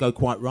don't go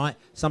quite right.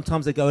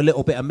 Sometimes they go a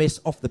little bit amiss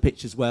off the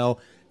pitch as well.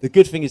 The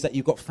good thing is that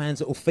you've got fans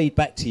that will feed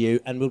back to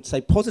you and will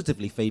say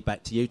positively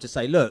feedback to you to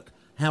say, look,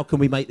 how can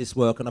we make this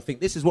work? And I think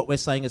this is what we're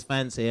saying as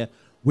fans here.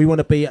 We want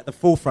to be at the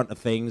forefront of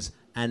things,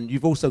 and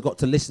you've also got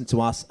to listen to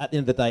us. At the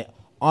end of the day,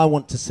 I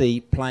want to see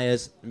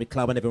players in the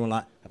club and everyone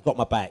like, I've got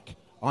my back.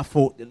 I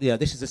thought,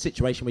 this is a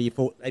situation where you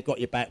thought they've got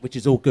your back, which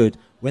is all good.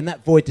 When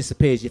that void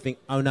disappears, you think,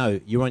 oh no,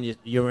 you're on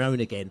your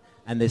own again.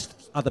 And there's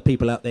other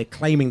people out there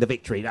claiming the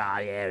victory.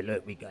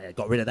 Look, we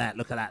got rid of that.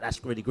 Look at that.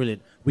 That's really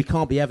brilliant. We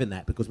can't be having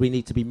that because we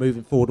need to be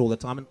moving forward all the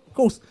time. And of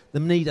course, the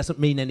knee doesn't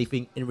mean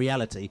anything in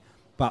reality.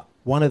 But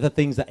one of the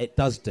things that it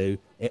does do,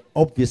 it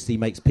obviously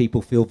makes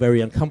people feel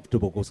very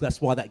uncomfortable. Because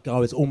that's why that guy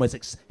was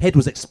almost head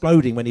was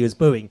exploding when he was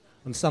booing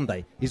on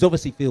Sunday. He's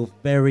obviously feels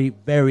very,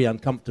 very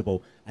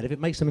uncomfortable. And if it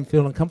makes them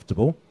feel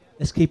uncomfortable,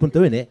 let's keep on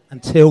doing it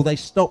until they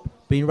stop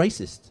being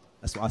racist.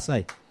 That's what I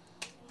say.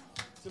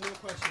 Some more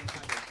questions,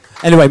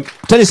 anyway,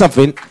 tell you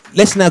something.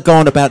 Let's now go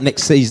on about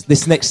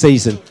this next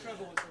season.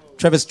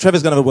 Trevor's going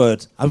to have a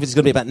word. I think it's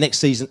going to be about next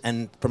season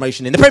and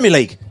promotion in the Premier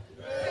League.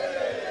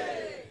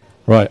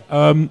 Right.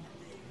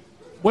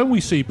 When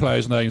we see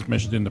players' names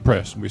mentioned in the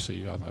press, and we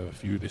see, I know, a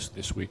few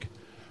this week,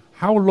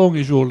 how long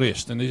is your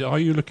list? And are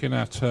you looking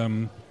at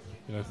 30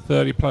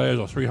 players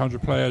or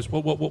 300 players?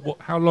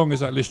 How long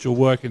is that list you're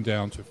working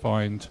down to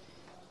find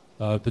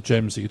the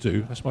gems that you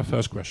do? That's my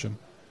first question.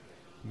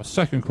 My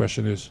second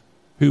question is,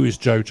 who is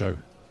Jojo?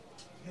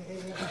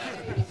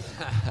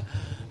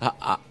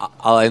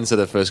 I'll answer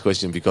the first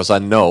question because I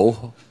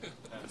know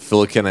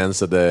Phil can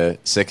answer the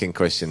second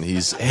question.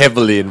 He's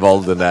heavily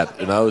involved in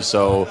that,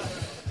 so...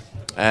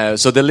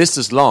 So the list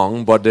is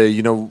long, but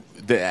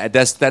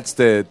that's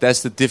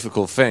the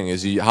difficult thing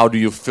is how do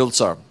you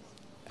filter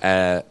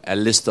a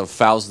list of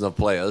thousands of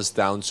players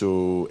down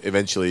to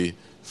eventually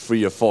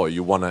 3 or 4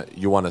 you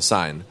wanna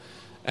sign,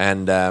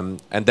 and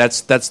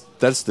that's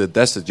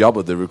the job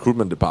of the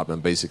recruitment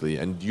department basically.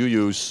 And you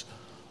use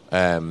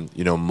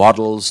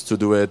models to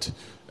do it.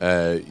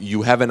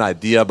 You have an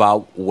idea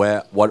about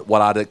what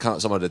are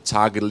some of the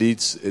target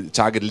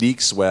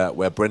leagues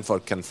where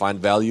Brentford can find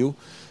value.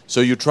 So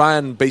you try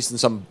and, based on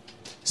some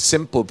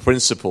simple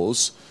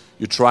principles,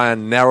 you try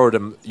and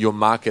narrow your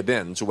market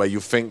in to where you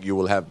think you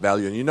will have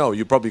value. And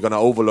you're probably going to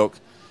overlook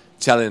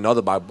talent in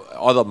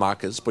other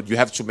markets, but you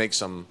have to make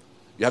some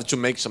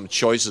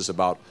choices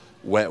about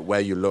where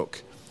you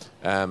look.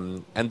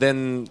 And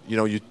then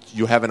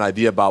you have an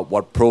idea about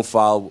what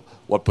profile,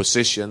 what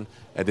position,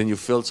 and then you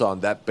filter on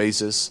that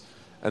basis.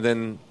 And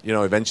then,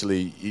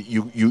 eventually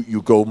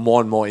you go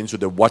more and more into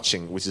the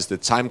watching, which is the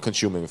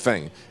time-consuming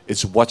thing.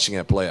 It's watching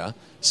a player.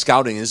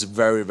 Scouting is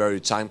very, very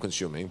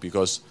time-consuming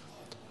because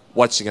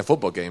watching a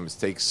football game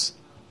takes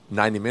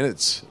 90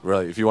 minutes,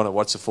 really, if you want to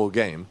watch a full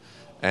game.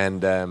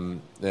 And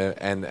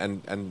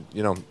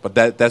but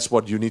that's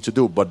what you need to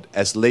do, but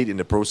as late in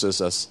the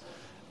process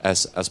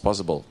as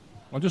possible.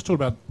 I'm just talking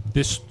about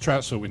this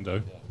transfer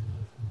window.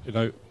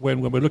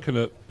 When we're looking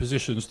at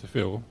positions to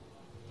fill,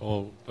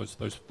 or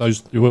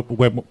those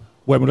when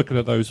we're looking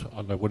at those, I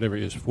don't know, whatever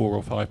it is, 4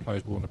 or 5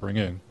 players we want to bring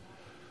in,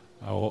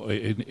 4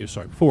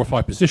 or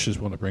 5 positions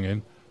we want to bring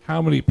in.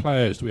 How many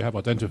players do we have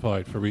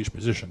identified for each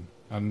position?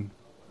 And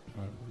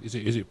is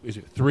it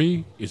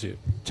 3? Is it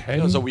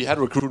 10? So we had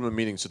a recruitment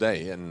meeting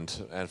today, and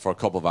for a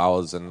couple of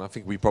hours, and I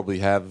think we probably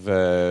have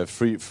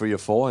 3 or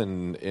 4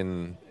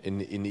 in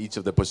each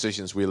of the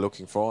positions we're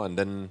looking for. And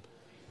then,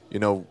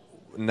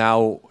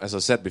 now, as I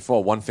said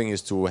before, one thing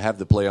is to have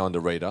the player on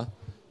the radar.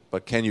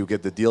 But can you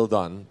get the deal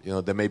done?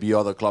 There may be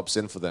other clubs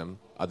in for them.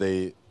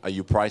 Are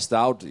you priced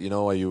out?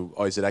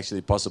 Or is it actually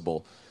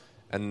possible?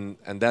 And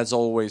that's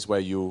always where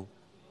you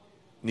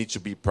need to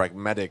be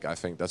pragmatic. I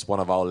think that's one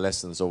of our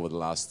lessons over the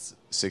last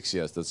 6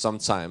 years. That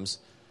sometimes,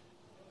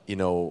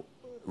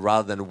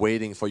 rather than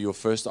waiting for your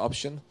first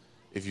option,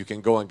 if you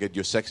can go and get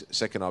your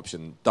second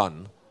option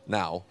done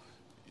now,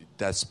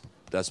 that's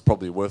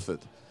probably worth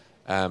it.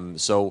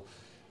 So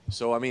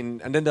So, I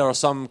mean, and then there are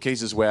some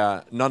cases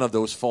where none of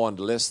those 4 on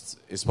the list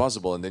is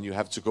possible, and then you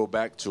have to go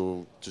back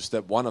to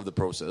step 1 of the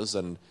process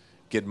and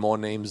get more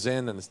names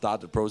in and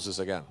start the process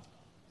again.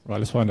 Right,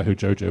 let's find out who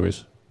Jojo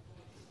is.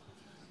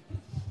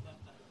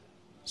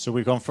 So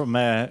we've gone from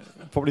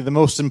probably the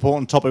most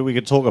important topic we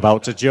could talk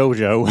about to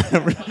Jojo.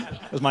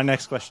 That's my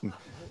next question.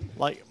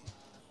 Like,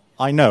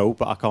 I know,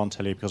 but I can't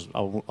tell you because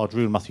I'll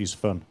ruin Matthew's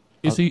fun.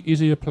 Is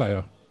he a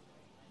player?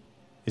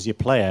 Is he a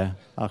player?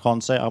 I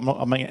can't say. I'm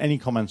not making any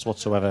comments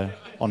whatsoever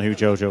on who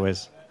Jojo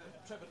is.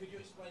 Trevor, could you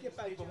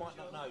explain? People might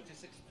not know.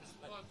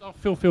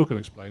 Just Phil can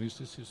explain.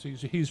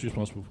 He's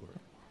responsible for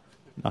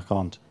it. I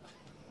can't.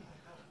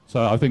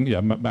 So I think,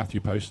 Matthew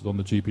posted on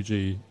the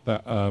GPG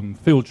that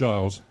Phil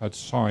Giles had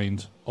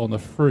signed on a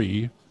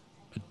free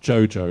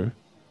Jojo,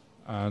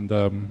 and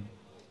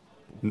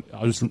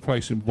I was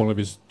replacing one of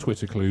his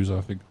Twitter clues,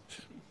 I think.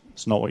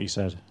 It's not what he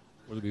said.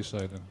 What did he say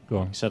then? Go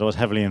on. He said I was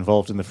heavily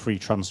involved in the free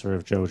transfer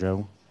of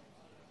Jojo.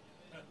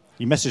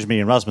 He messaged me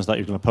and Rasmus that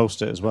he was going to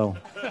post it as well.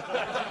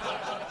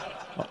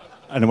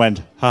 And I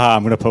went, haha,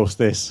 I'm going to post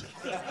this.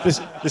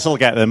 This will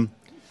get them.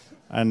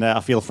 And I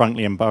feel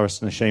frankly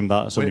embarrassed and ashamed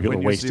that somebody got to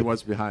waste it. When you see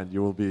what's behind,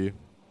 you will be,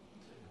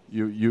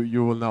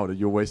 you will know that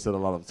you wasted a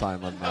lot of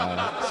time on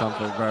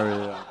something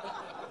very.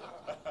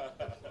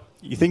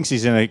 He thinks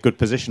he's in a good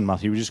position,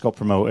 Matthew. He just got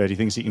promoted. He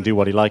thinks he can do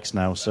what he likes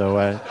now.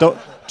 So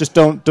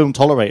don't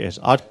tolerate it.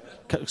 I'd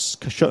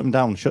shut him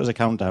down. Shut his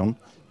account down.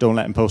 Don't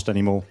let him post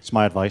anymore. It's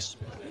my advice.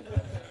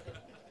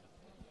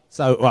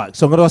 So I'm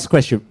going to ask a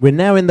question. We're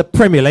now in the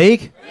Premier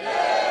League.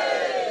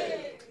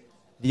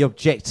 The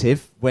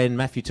objective when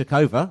Matthew took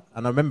over,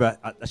 and I remember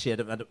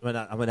actually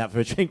I went out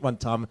for a drink one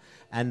time,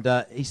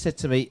 and he said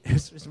to me,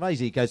 it's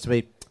amazing. He goes to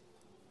me,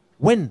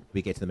 when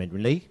we get to the Premier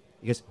League,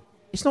 he goes,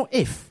 it's not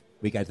if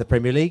we go to the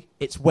Premier League,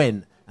 it's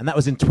when, and that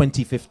was in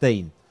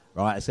 2015,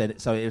 right? I said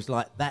so. It was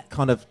like that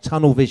kind of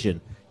tunnel vision,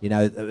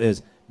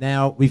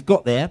 now we've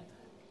got there.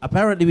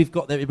 Apparently we've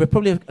got there. We're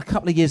probably a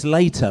couple of years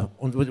late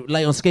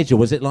on schedule.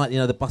 Was it like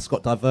the bus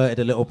got diverted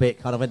a little bit,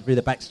 kind of went through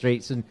the back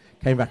streets and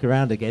came back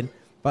around again?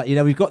 But,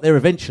 we've got there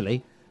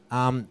eventually.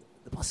 The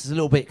bus is a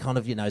little bit kind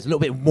of, it's a little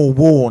bit more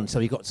worn, so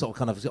you've got sort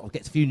of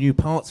gets a few new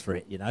parts for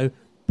it,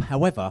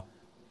 However,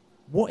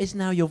 what is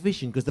now your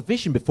vision? Because the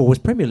vision before was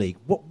Premier League.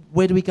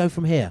 Where do we go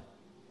from here?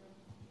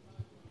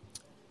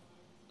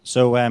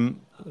 So I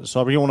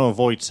really want to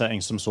avoid setting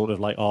some sort of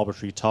like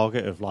arbitrary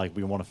target of like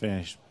we want to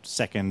finish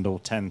 2nd or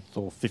 10th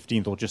or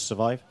 15th or just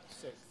survive.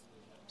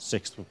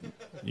 6th.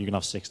 You can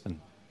have 6th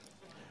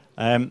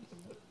then.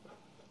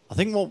 I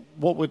think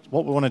what we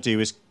want to do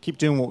is keep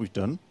doing what we've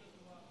done.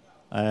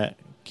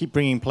 Keep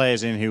bringing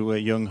players in who are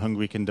young,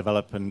 hungry, can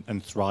develop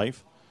and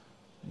thrive.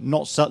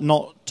 Not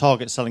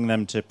target selling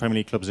them to Premier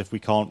League clubs if we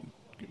can't,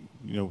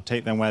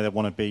 take them where they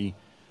want to be.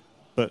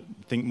 But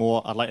think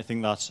more. I'd like to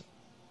think that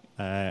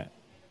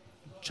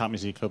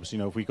Champions League clubs.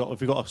 If we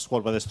got a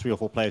squad where there's 3 or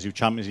 4 players who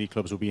Champions League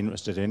clubs will be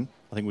interested in,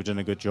 I think we've done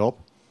a good job.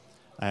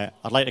 I'd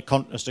like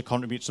us to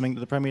contribute something to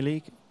the Premier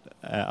League.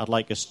 I'd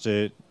like us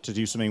to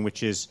do something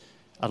which is.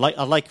 I'd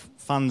like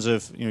fans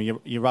of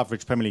your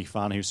average Premier League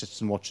fan who sits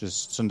and watches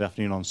Sunday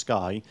afternoon on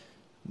Sky,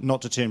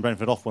 not to turn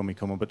Brentford off when we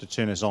come on, but to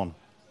turn us on,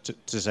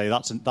 to say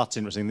that's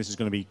interesting. This is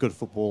going to be good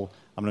football.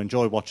 I'm going to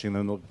enjoy watching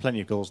them. There'll be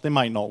plenty of goals. They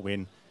might not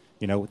win,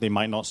 they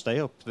might not stay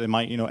up. They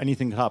might,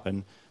 anything could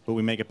happen. But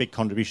we make a big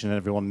contribution, and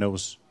everyone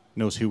knows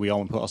who we are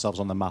and put ourselves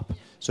on the map.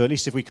 So at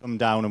least if we come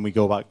down and we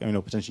go back,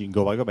 potentially you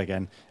can go back up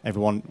again.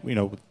 Everyone,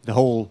 the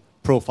whole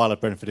profile of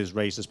Brentford is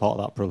raised as part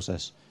of that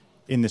process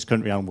in this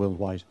country and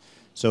worldwide.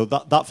 So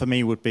that for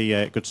me would be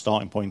a good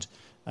starting point.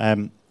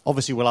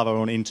 Obviously, we'll have our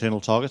own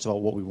internal targets about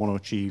what we want to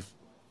achieve,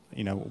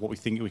 what we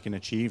think we can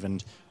achieve,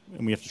 and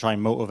we have to try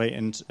and motivate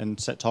and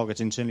set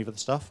targets internally for the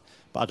stuff.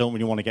 But I don't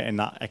really want to get in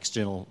that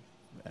external,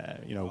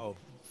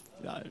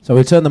 So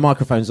we'll turn the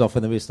microphones off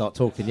and then we'll start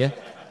talking, yeah?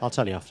 I'll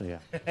tell you after, yeah.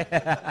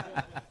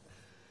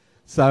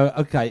 So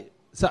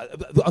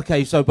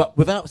but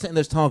without setting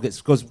those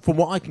targets, because from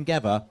what I can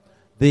gather,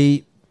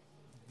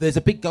 there's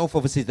a big gulf,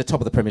 obviously, at the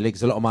top of the Premier League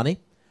is a lot of money.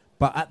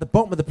 But at the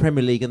bottom of the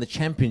Premier League and the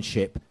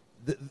Championship,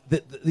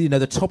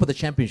 the top of the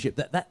Championship,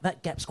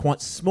 that gap's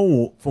quite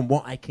small from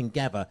what I can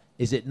gather,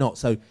 is it not?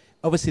 So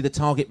obviously the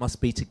target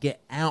must be to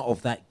get out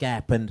of that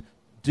gap. And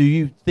do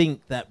you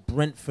think that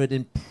Brentford,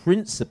 in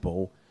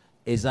principle,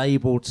 is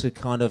able to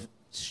kind of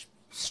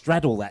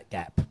straddle that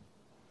gap?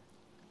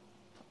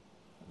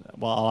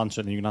 Well, I'll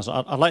answer it and you can answer.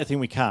 I'd like to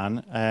think we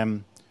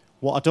can.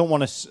 What I don't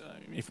want to...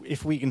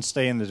 If we can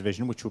stay in the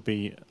division, which would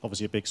be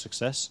obviously a big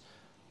success,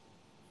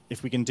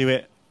 if we can do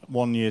it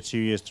 1 year, 2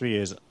 years, 3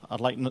 years, I'd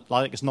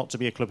like us not to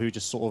be a club who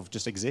just sort of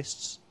just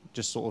exists,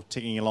 just sort of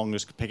ticking along,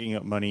 just picking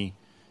up money,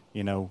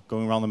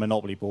 going around the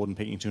Monopoly board and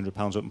picking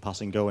 £200 up and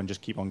passing go and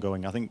just keep on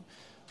going. I think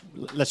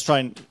let's try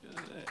and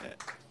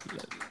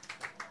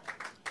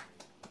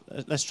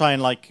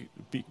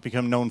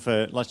become known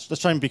for let's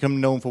try and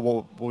become known for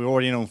what we're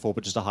already known for,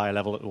 but just a higher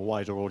level, a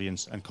wider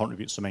audience, and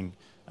contribute something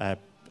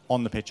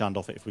on the pitch and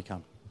off it if we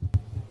can.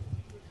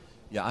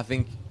 Yeah, I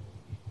think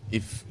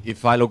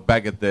if I look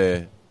back at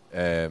the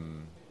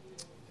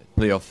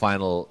playoff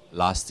final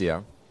last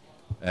year,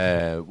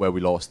 where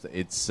we lost.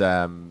 It's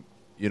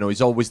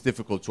it's always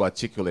difficult to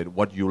articulate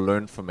what you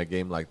learn from a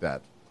game like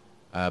that.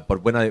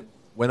 But when I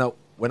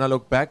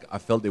look back, I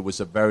felt it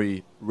was a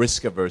very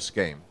risk-averse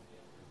game.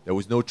 There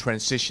was no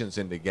transitions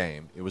in the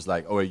game. It was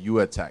like, you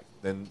attack,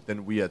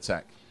 then we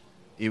attack.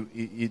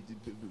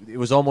 It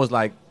was almost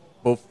like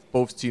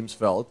both teams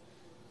felt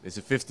there's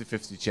a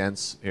 50-50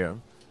 chance here.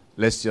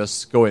 Let's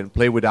just go in,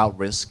 play without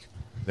risk.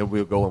 Then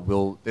we'll go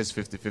and this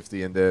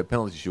 50-50 in the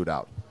penalty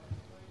shootout.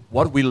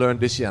 What we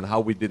learned this year and how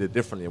we did it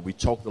differently, and we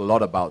talked a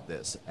lot about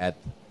this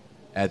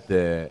in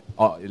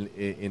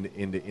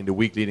the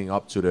week leading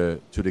up to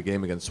the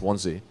game against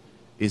Swansea,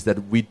 is that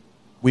we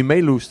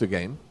may lose the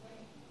game,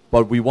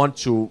 but we want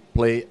to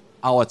play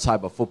our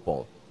type of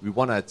football. We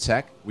want to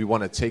attack. We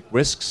want to take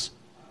risks.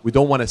 We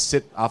don't want to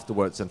sit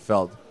afterwards and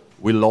felt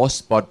we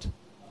lost, but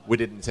we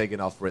didn't take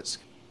enough risk.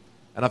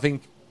 And I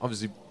think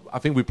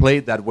we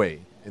played that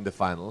way in the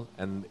final,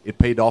 and it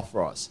paid off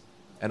for us.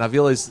 And I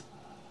feel it's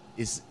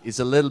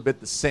a little bit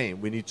the same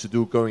we need to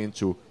do going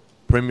into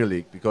Premier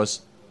League,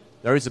 because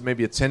there is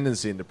maybe a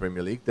tendency in the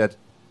Premier League that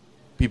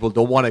people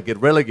don't want to get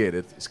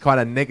relegated. It's quite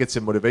a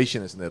negative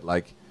motivation, isn't it?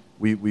 Like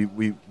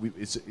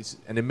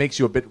and it makes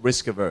you a bit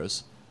risk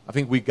averse. I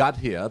think we got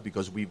here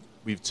because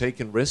we've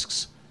taken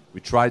risks. We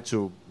tried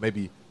to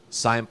maybe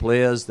sign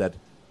players that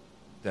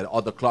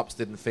other clubs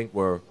didn't think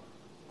were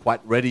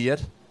quite ready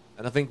yet.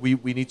 And I think we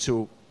need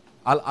to.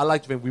 I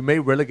like to think we may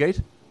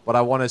relegate, but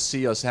I want to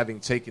see us having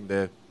taken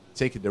the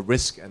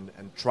risk and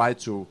try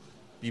to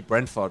be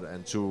Brentford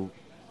and to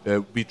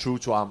be true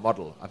to our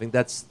model. I think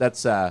that's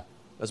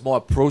more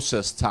a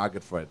process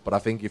target for it. But I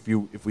think if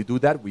we do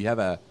that, we have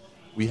a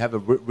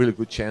really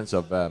good chance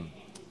of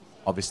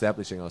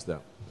establishing us there.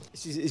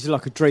 It's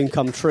like a dream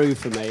come true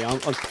for me.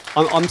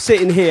 I'm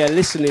sitting here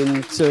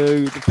listening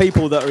to the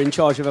people that are in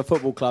charge of a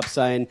football club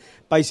saying,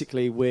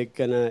 basically,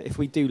 if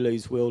we do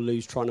lose, we'll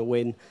lose trying to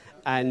win.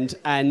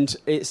 And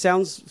it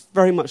sounds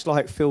very much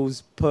like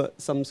Phil's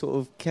put some sort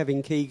of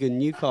Kevin Keegan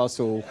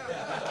Newcastle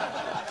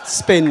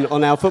spin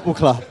on our football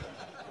club.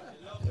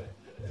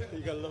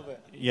 You're gonna love it.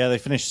 Yeah,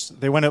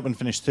 they went up and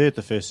finished third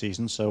the first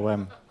season, so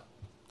we'll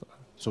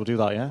do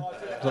that, yeah?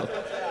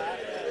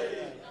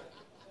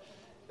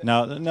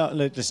 No,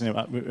 listen,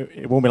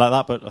 it won't be like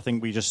that, but I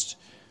think we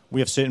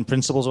have certain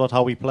principles about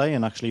how we play,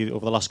 and actually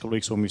over the last couple of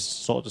weeks when we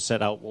sort of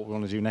set out what we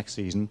want to do next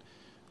season,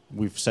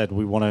 we've said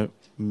we want to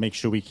make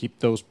sure we keep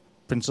those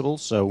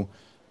principles. So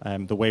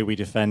the way we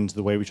defend,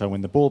 the way we try and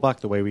win the ball back,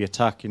 the way we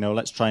attack,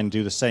 let's try and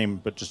do the same,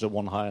 but just at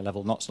one higher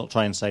level. Not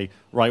try and say,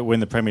 right, we're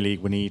in the Premier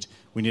League, we need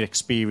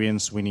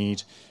experience, we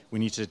need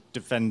to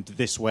defend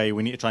this way,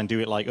 we need to try and do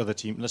it like other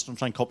teams. Let's not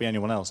try and copy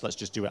anyone else. Let's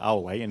just do it our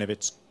way, and if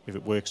it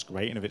works,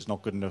 great, and if it's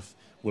not good enough,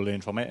 we'll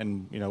learn from it,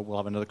 and we'll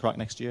have another crack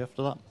next year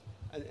after that.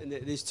 And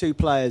there's two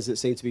players that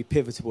seem to be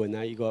pivotal in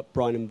that. You've got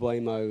Brian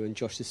Mbeumo and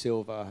Josh Da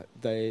Silva.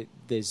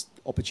 There's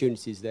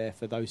opportunities there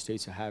for those two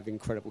to have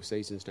incredible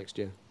seasons next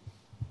year.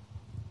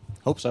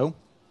 Hope so.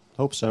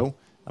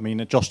 I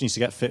mean, Josh needs to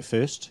get fit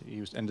first.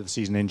 He was end of the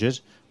season injured.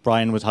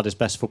 Brian had his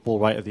best football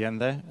right at the end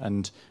there,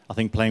 and I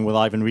think playing with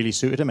Ivan really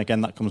suited him.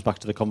 Again, that comes back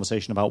to the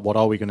conversation about what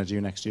are we going to do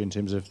next year in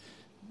terms of,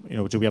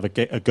 do we have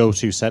a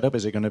go-to setup?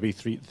 Is it going to be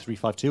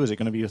 3-5-2? Is it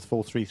going to be a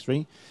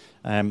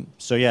 4-3-3?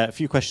 So yeah, a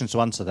few questions to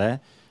answer there.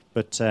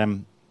 But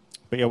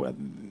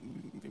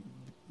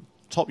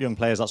top young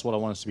players, that's what I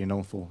want us to be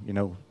known for.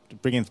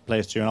 Bringing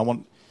players through,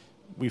 and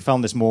we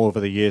found this more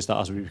over the years that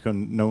as we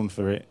become known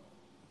for it,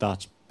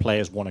 that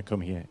players want to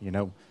come here,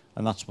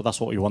 and that's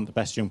what we want, the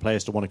best young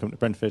players to want to come to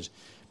Brentford,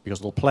 because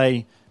they'll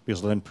play,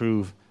 because they'll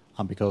improve,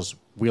 and because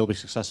we'll be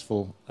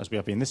successful as we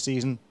have been this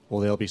season,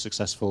 or they'll be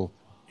successful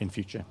in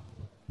future.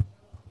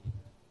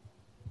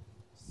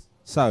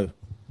 So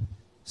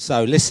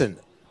listen,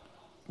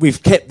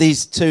 we've kept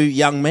these two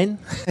young men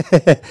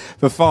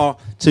for far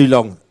too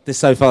long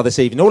so far this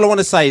evening. All I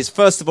want to say is,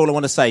 first of all,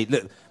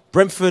 look,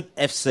 Brentford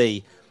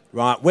FC,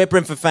 right, we're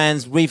Brentford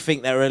fans. We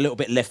think they're a little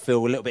bit left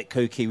field, a little bit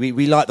kooky.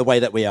 We like the way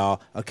that we are,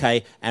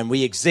 okay? And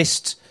we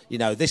exist,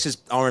 this is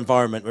our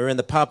environment. We're in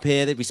the pub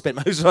here. We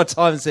spent most of our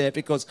times here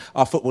because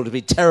our football has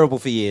been terrible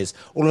for years.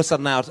 All of a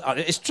sudden now,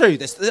 it's true.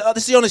 This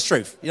is the honest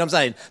truth. You know what I'm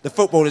saying? The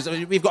football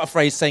we've got a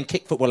phrase saying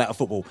kick football out of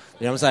football.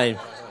 You know what I'm saying?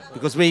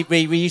 Because we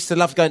used to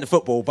love going to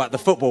football, but the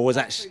football was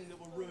actually...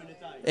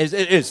 It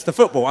is the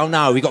football. Oh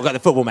no, we got to go to the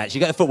football match.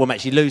 You go to the football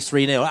match, you lose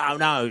 3-0. Oh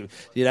no,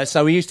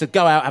 So we used to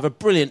go out, have a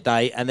brilliant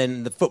day, and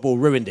then the football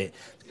ruined it.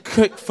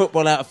 Kick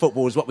football out of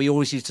football is what we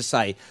always used to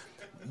say.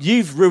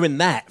 You've ruined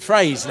that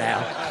phrase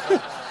now.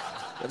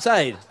 I'm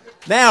saying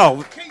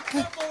now,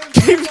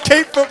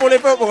 keep football in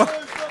football.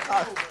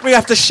 We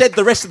have to shed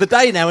the rest of the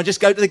day now and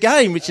just go to the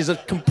game, which is a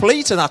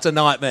complete and utter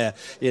nightmare.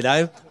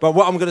 But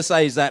what I'm going to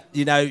say is that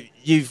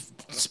you've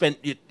spent.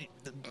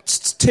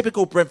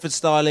 Typical Brentford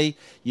style.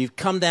 You've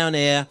come down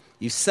here,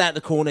 you've sat in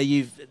the corner,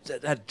 you've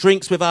had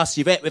drinks with us,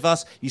 you've ate with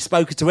us, you've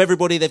spoken to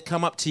everybody, they've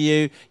come up to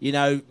you.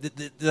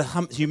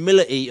 The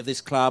humility of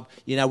this club.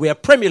 We're a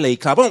Premier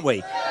League club, aren't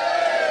we?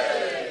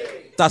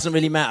 doesn't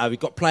really matter. We've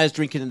got players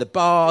drinking in the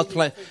bars,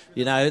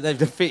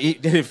 they've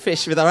eating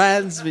fish with their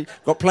hands. We've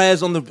got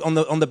players on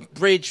the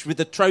bridge with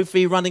the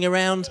trophy running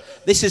around.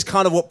 This is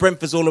kind of what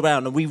Brentford's all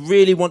about, and we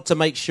really want to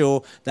make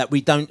sure that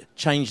we don't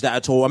change that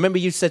at all. I remember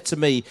you said to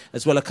me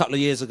as well a couple of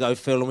years ago,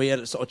 Phil, and we had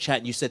a sort of chat,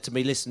 and you said to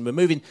me, listen, we're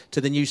moving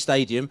to the new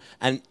stadium,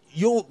 and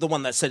you're the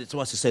one that said it to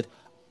us, and said,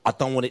 I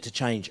don't want it to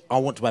change. I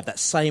want to have that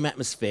same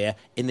atmosphere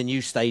in the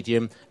new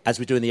stadium as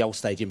we do in the old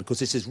stadium, because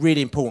this is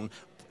really important.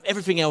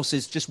 Everything else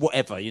is just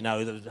whatever,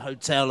 the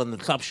hotel and the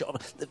club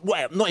shop.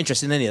 Whatever. I'm not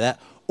interested in any of that.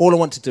 All I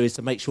want to do is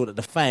to make sure that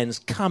the fans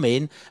come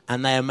in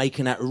and they are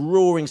making that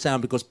roaring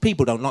sound, because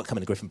people don't like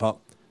coming to Griffin Park.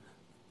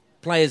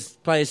 Players,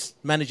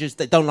 managers,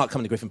 they don't like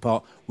coming to Griffin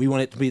Park. We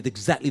want it to be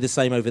exactly the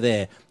same over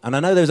there. And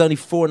I know there was only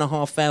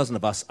 4,500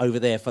 of us over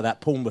there for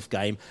that Bournemouth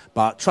game,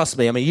 but trust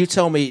me, I mean, you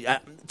tell me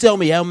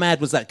how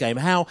mad was that game?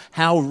 How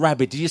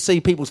rabid? Did you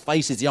see people's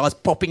faces, the eyes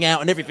popping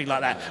out and everything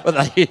like that?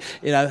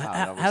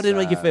 How did it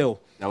make you feel?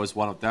 That was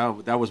one of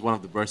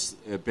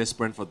the best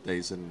Brentford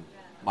days in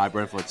my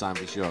Brentford time,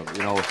 for sure.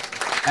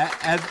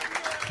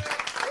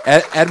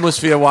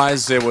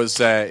 Atmosphere-wise, it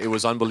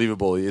was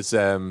unbelievable. It's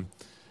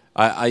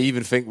I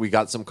even think we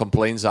got some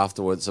complaints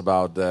afterwards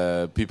about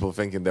people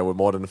thinking there were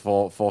more than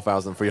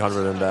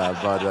 4,300 in there,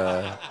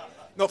 but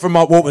not from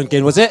Mark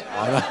Waltman, was it?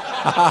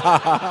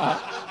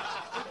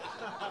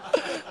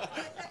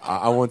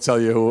 I won't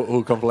tell you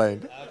who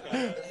complained.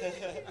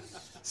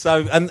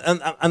 So and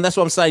that's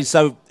what I'm saying.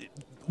 So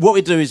what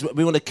we do is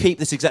we want to keep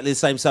this exactly the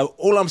same. So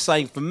all I'm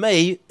saying for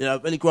me,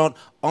 Billy Grant,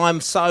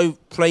 I'm so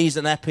pleased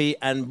and happy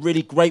and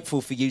really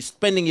grateful for you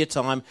spending your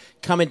time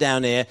coming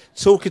down here,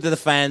 talking to the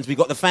fans. We've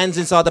got the fans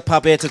inside the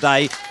pub here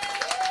today.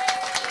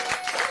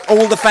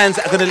 All the fans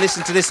that are going to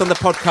listen to this on the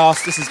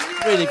podcast, this is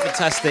really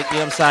fantastic, you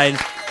know what I'm saying?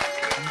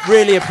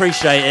 Really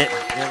appreciate it, you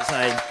know what I'm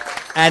saying?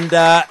 And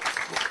I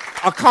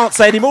can't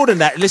say any more than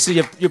that. Listen,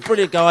 you're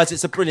brilliant guys,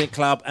 it's a brilliant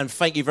club, and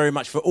thank you very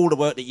much for all the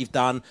work that you've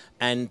done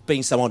and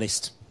being so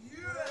honest.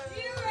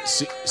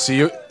 See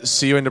you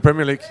in the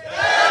Premier League.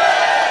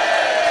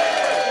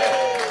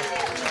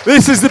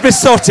 This is the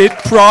Beesotted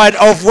Pride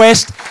of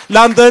West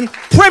London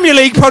Premier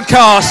League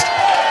podcast.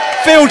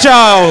 Phil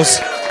Giles,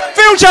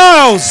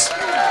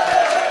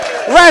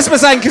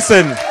 Rasmus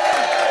Ankersen.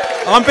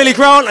 I'm Billy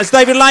Grant. That's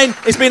David Lane.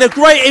 It's been a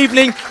great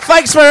evening.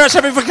 Thanks very much,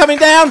 everyone, for coming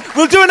down.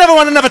 We'll do another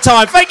one another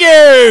time. Thank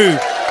you.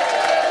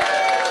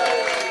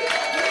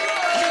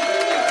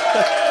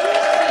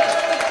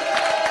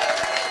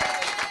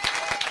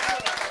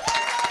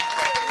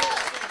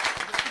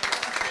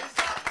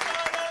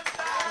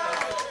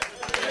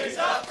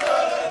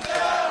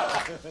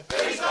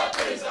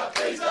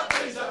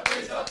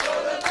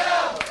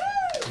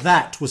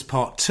 That was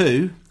part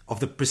 2 of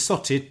the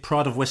Beesotted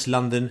Pride of West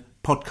London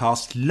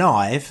podcast,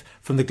 live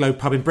from the Globe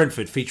Pub in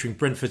Brentford, featuring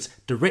Brentford's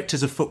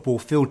directors of football,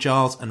 Phil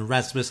Giles and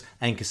Rasmus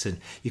Ankersen.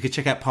 You can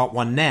check out part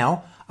 1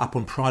 now up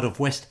on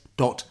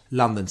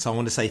prideofwest.london. So I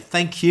want to say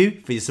thank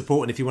you for your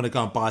support, and if you want to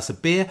go and buy us a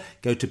beer,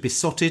 go to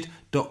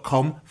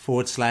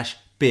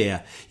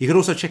beesotted.com/beer. You can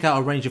also check out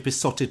a range of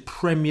Beesotted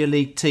Premier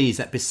League tees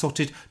at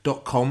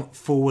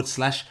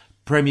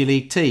beesotted.com/Premier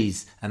League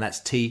tees, and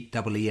that's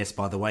TEES,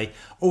 by the way.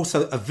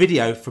 Also, a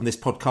video from this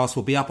podcast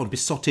will be up on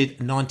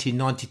Beesotted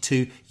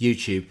 1992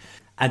 YouTube.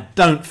 And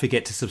don't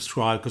forget to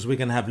subscribe, because we're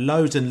going to have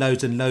loads and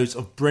loads and loads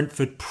of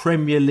Brentford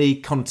Premier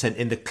League content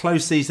in the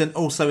close season,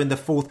 also in the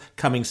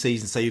forthcoming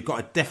season. So you've got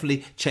to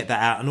definitely check that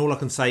out. And all I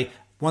can say,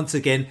 once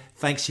again,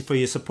 thanks for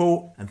your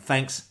support and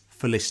thanks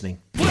for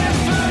listening.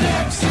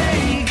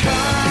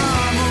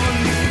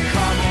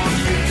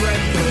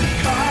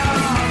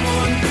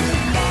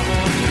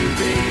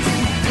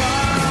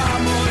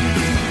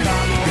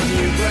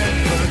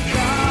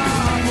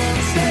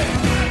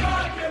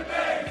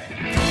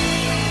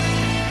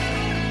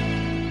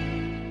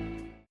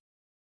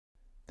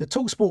 The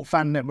TalkSport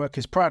Fan Network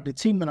is proudly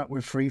teaming up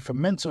with Free for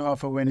Mental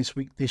Health Awareness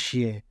Week this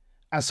year.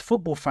 As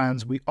football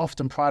fans, we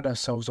often pride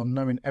ourselves on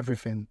knowing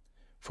everything,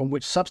 from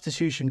which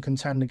substitution can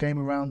turn the game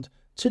around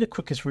to the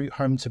quickest route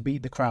home to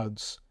beat the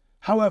crowds.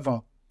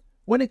 However,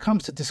 when it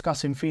comes to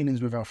discussing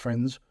feelings with our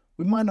friends,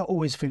 we might not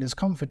always feel as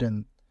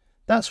confident.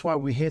 That's why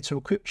we're here to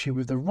equip you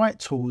with the right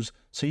tools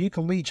so you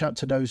can reach out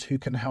to those who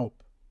can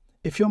help.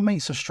 If your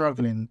mates are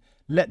struggling,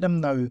 let them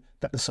know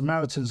that the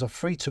Samaritans are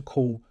free to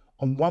call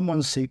on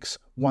 116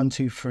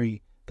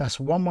 123. That's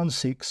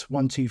 116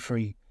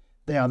 123.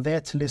 They are there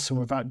to listen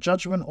without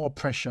judgment or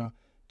pressure,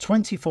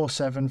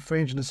 24/7,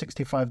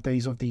 365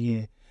 days of the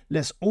year.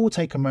 Let's all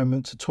take a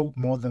moment to talk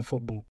more than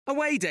football.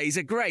 Away days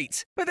are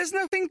great, but there's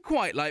nothing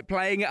quite like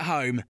playing at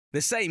home. The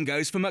same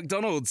goes for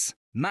McDonald's.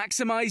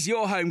 Maximise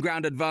your home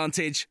ground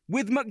advantage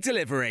with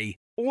McDelivery.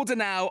 Order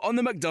now on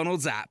the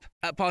McDonald's app.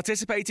 At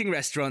participating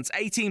restaurants,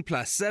 18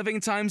 plus,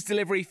 serving times,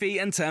 delivery fee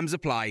and terms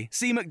apply.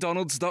 See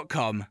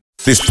mcdonalds.com.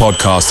 This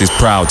podcast is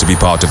proud to be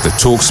part of the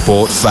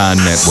TalkSport Fan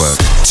Network.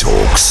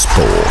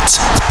 TalkSport.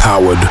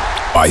 Powered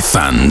by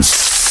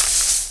fans.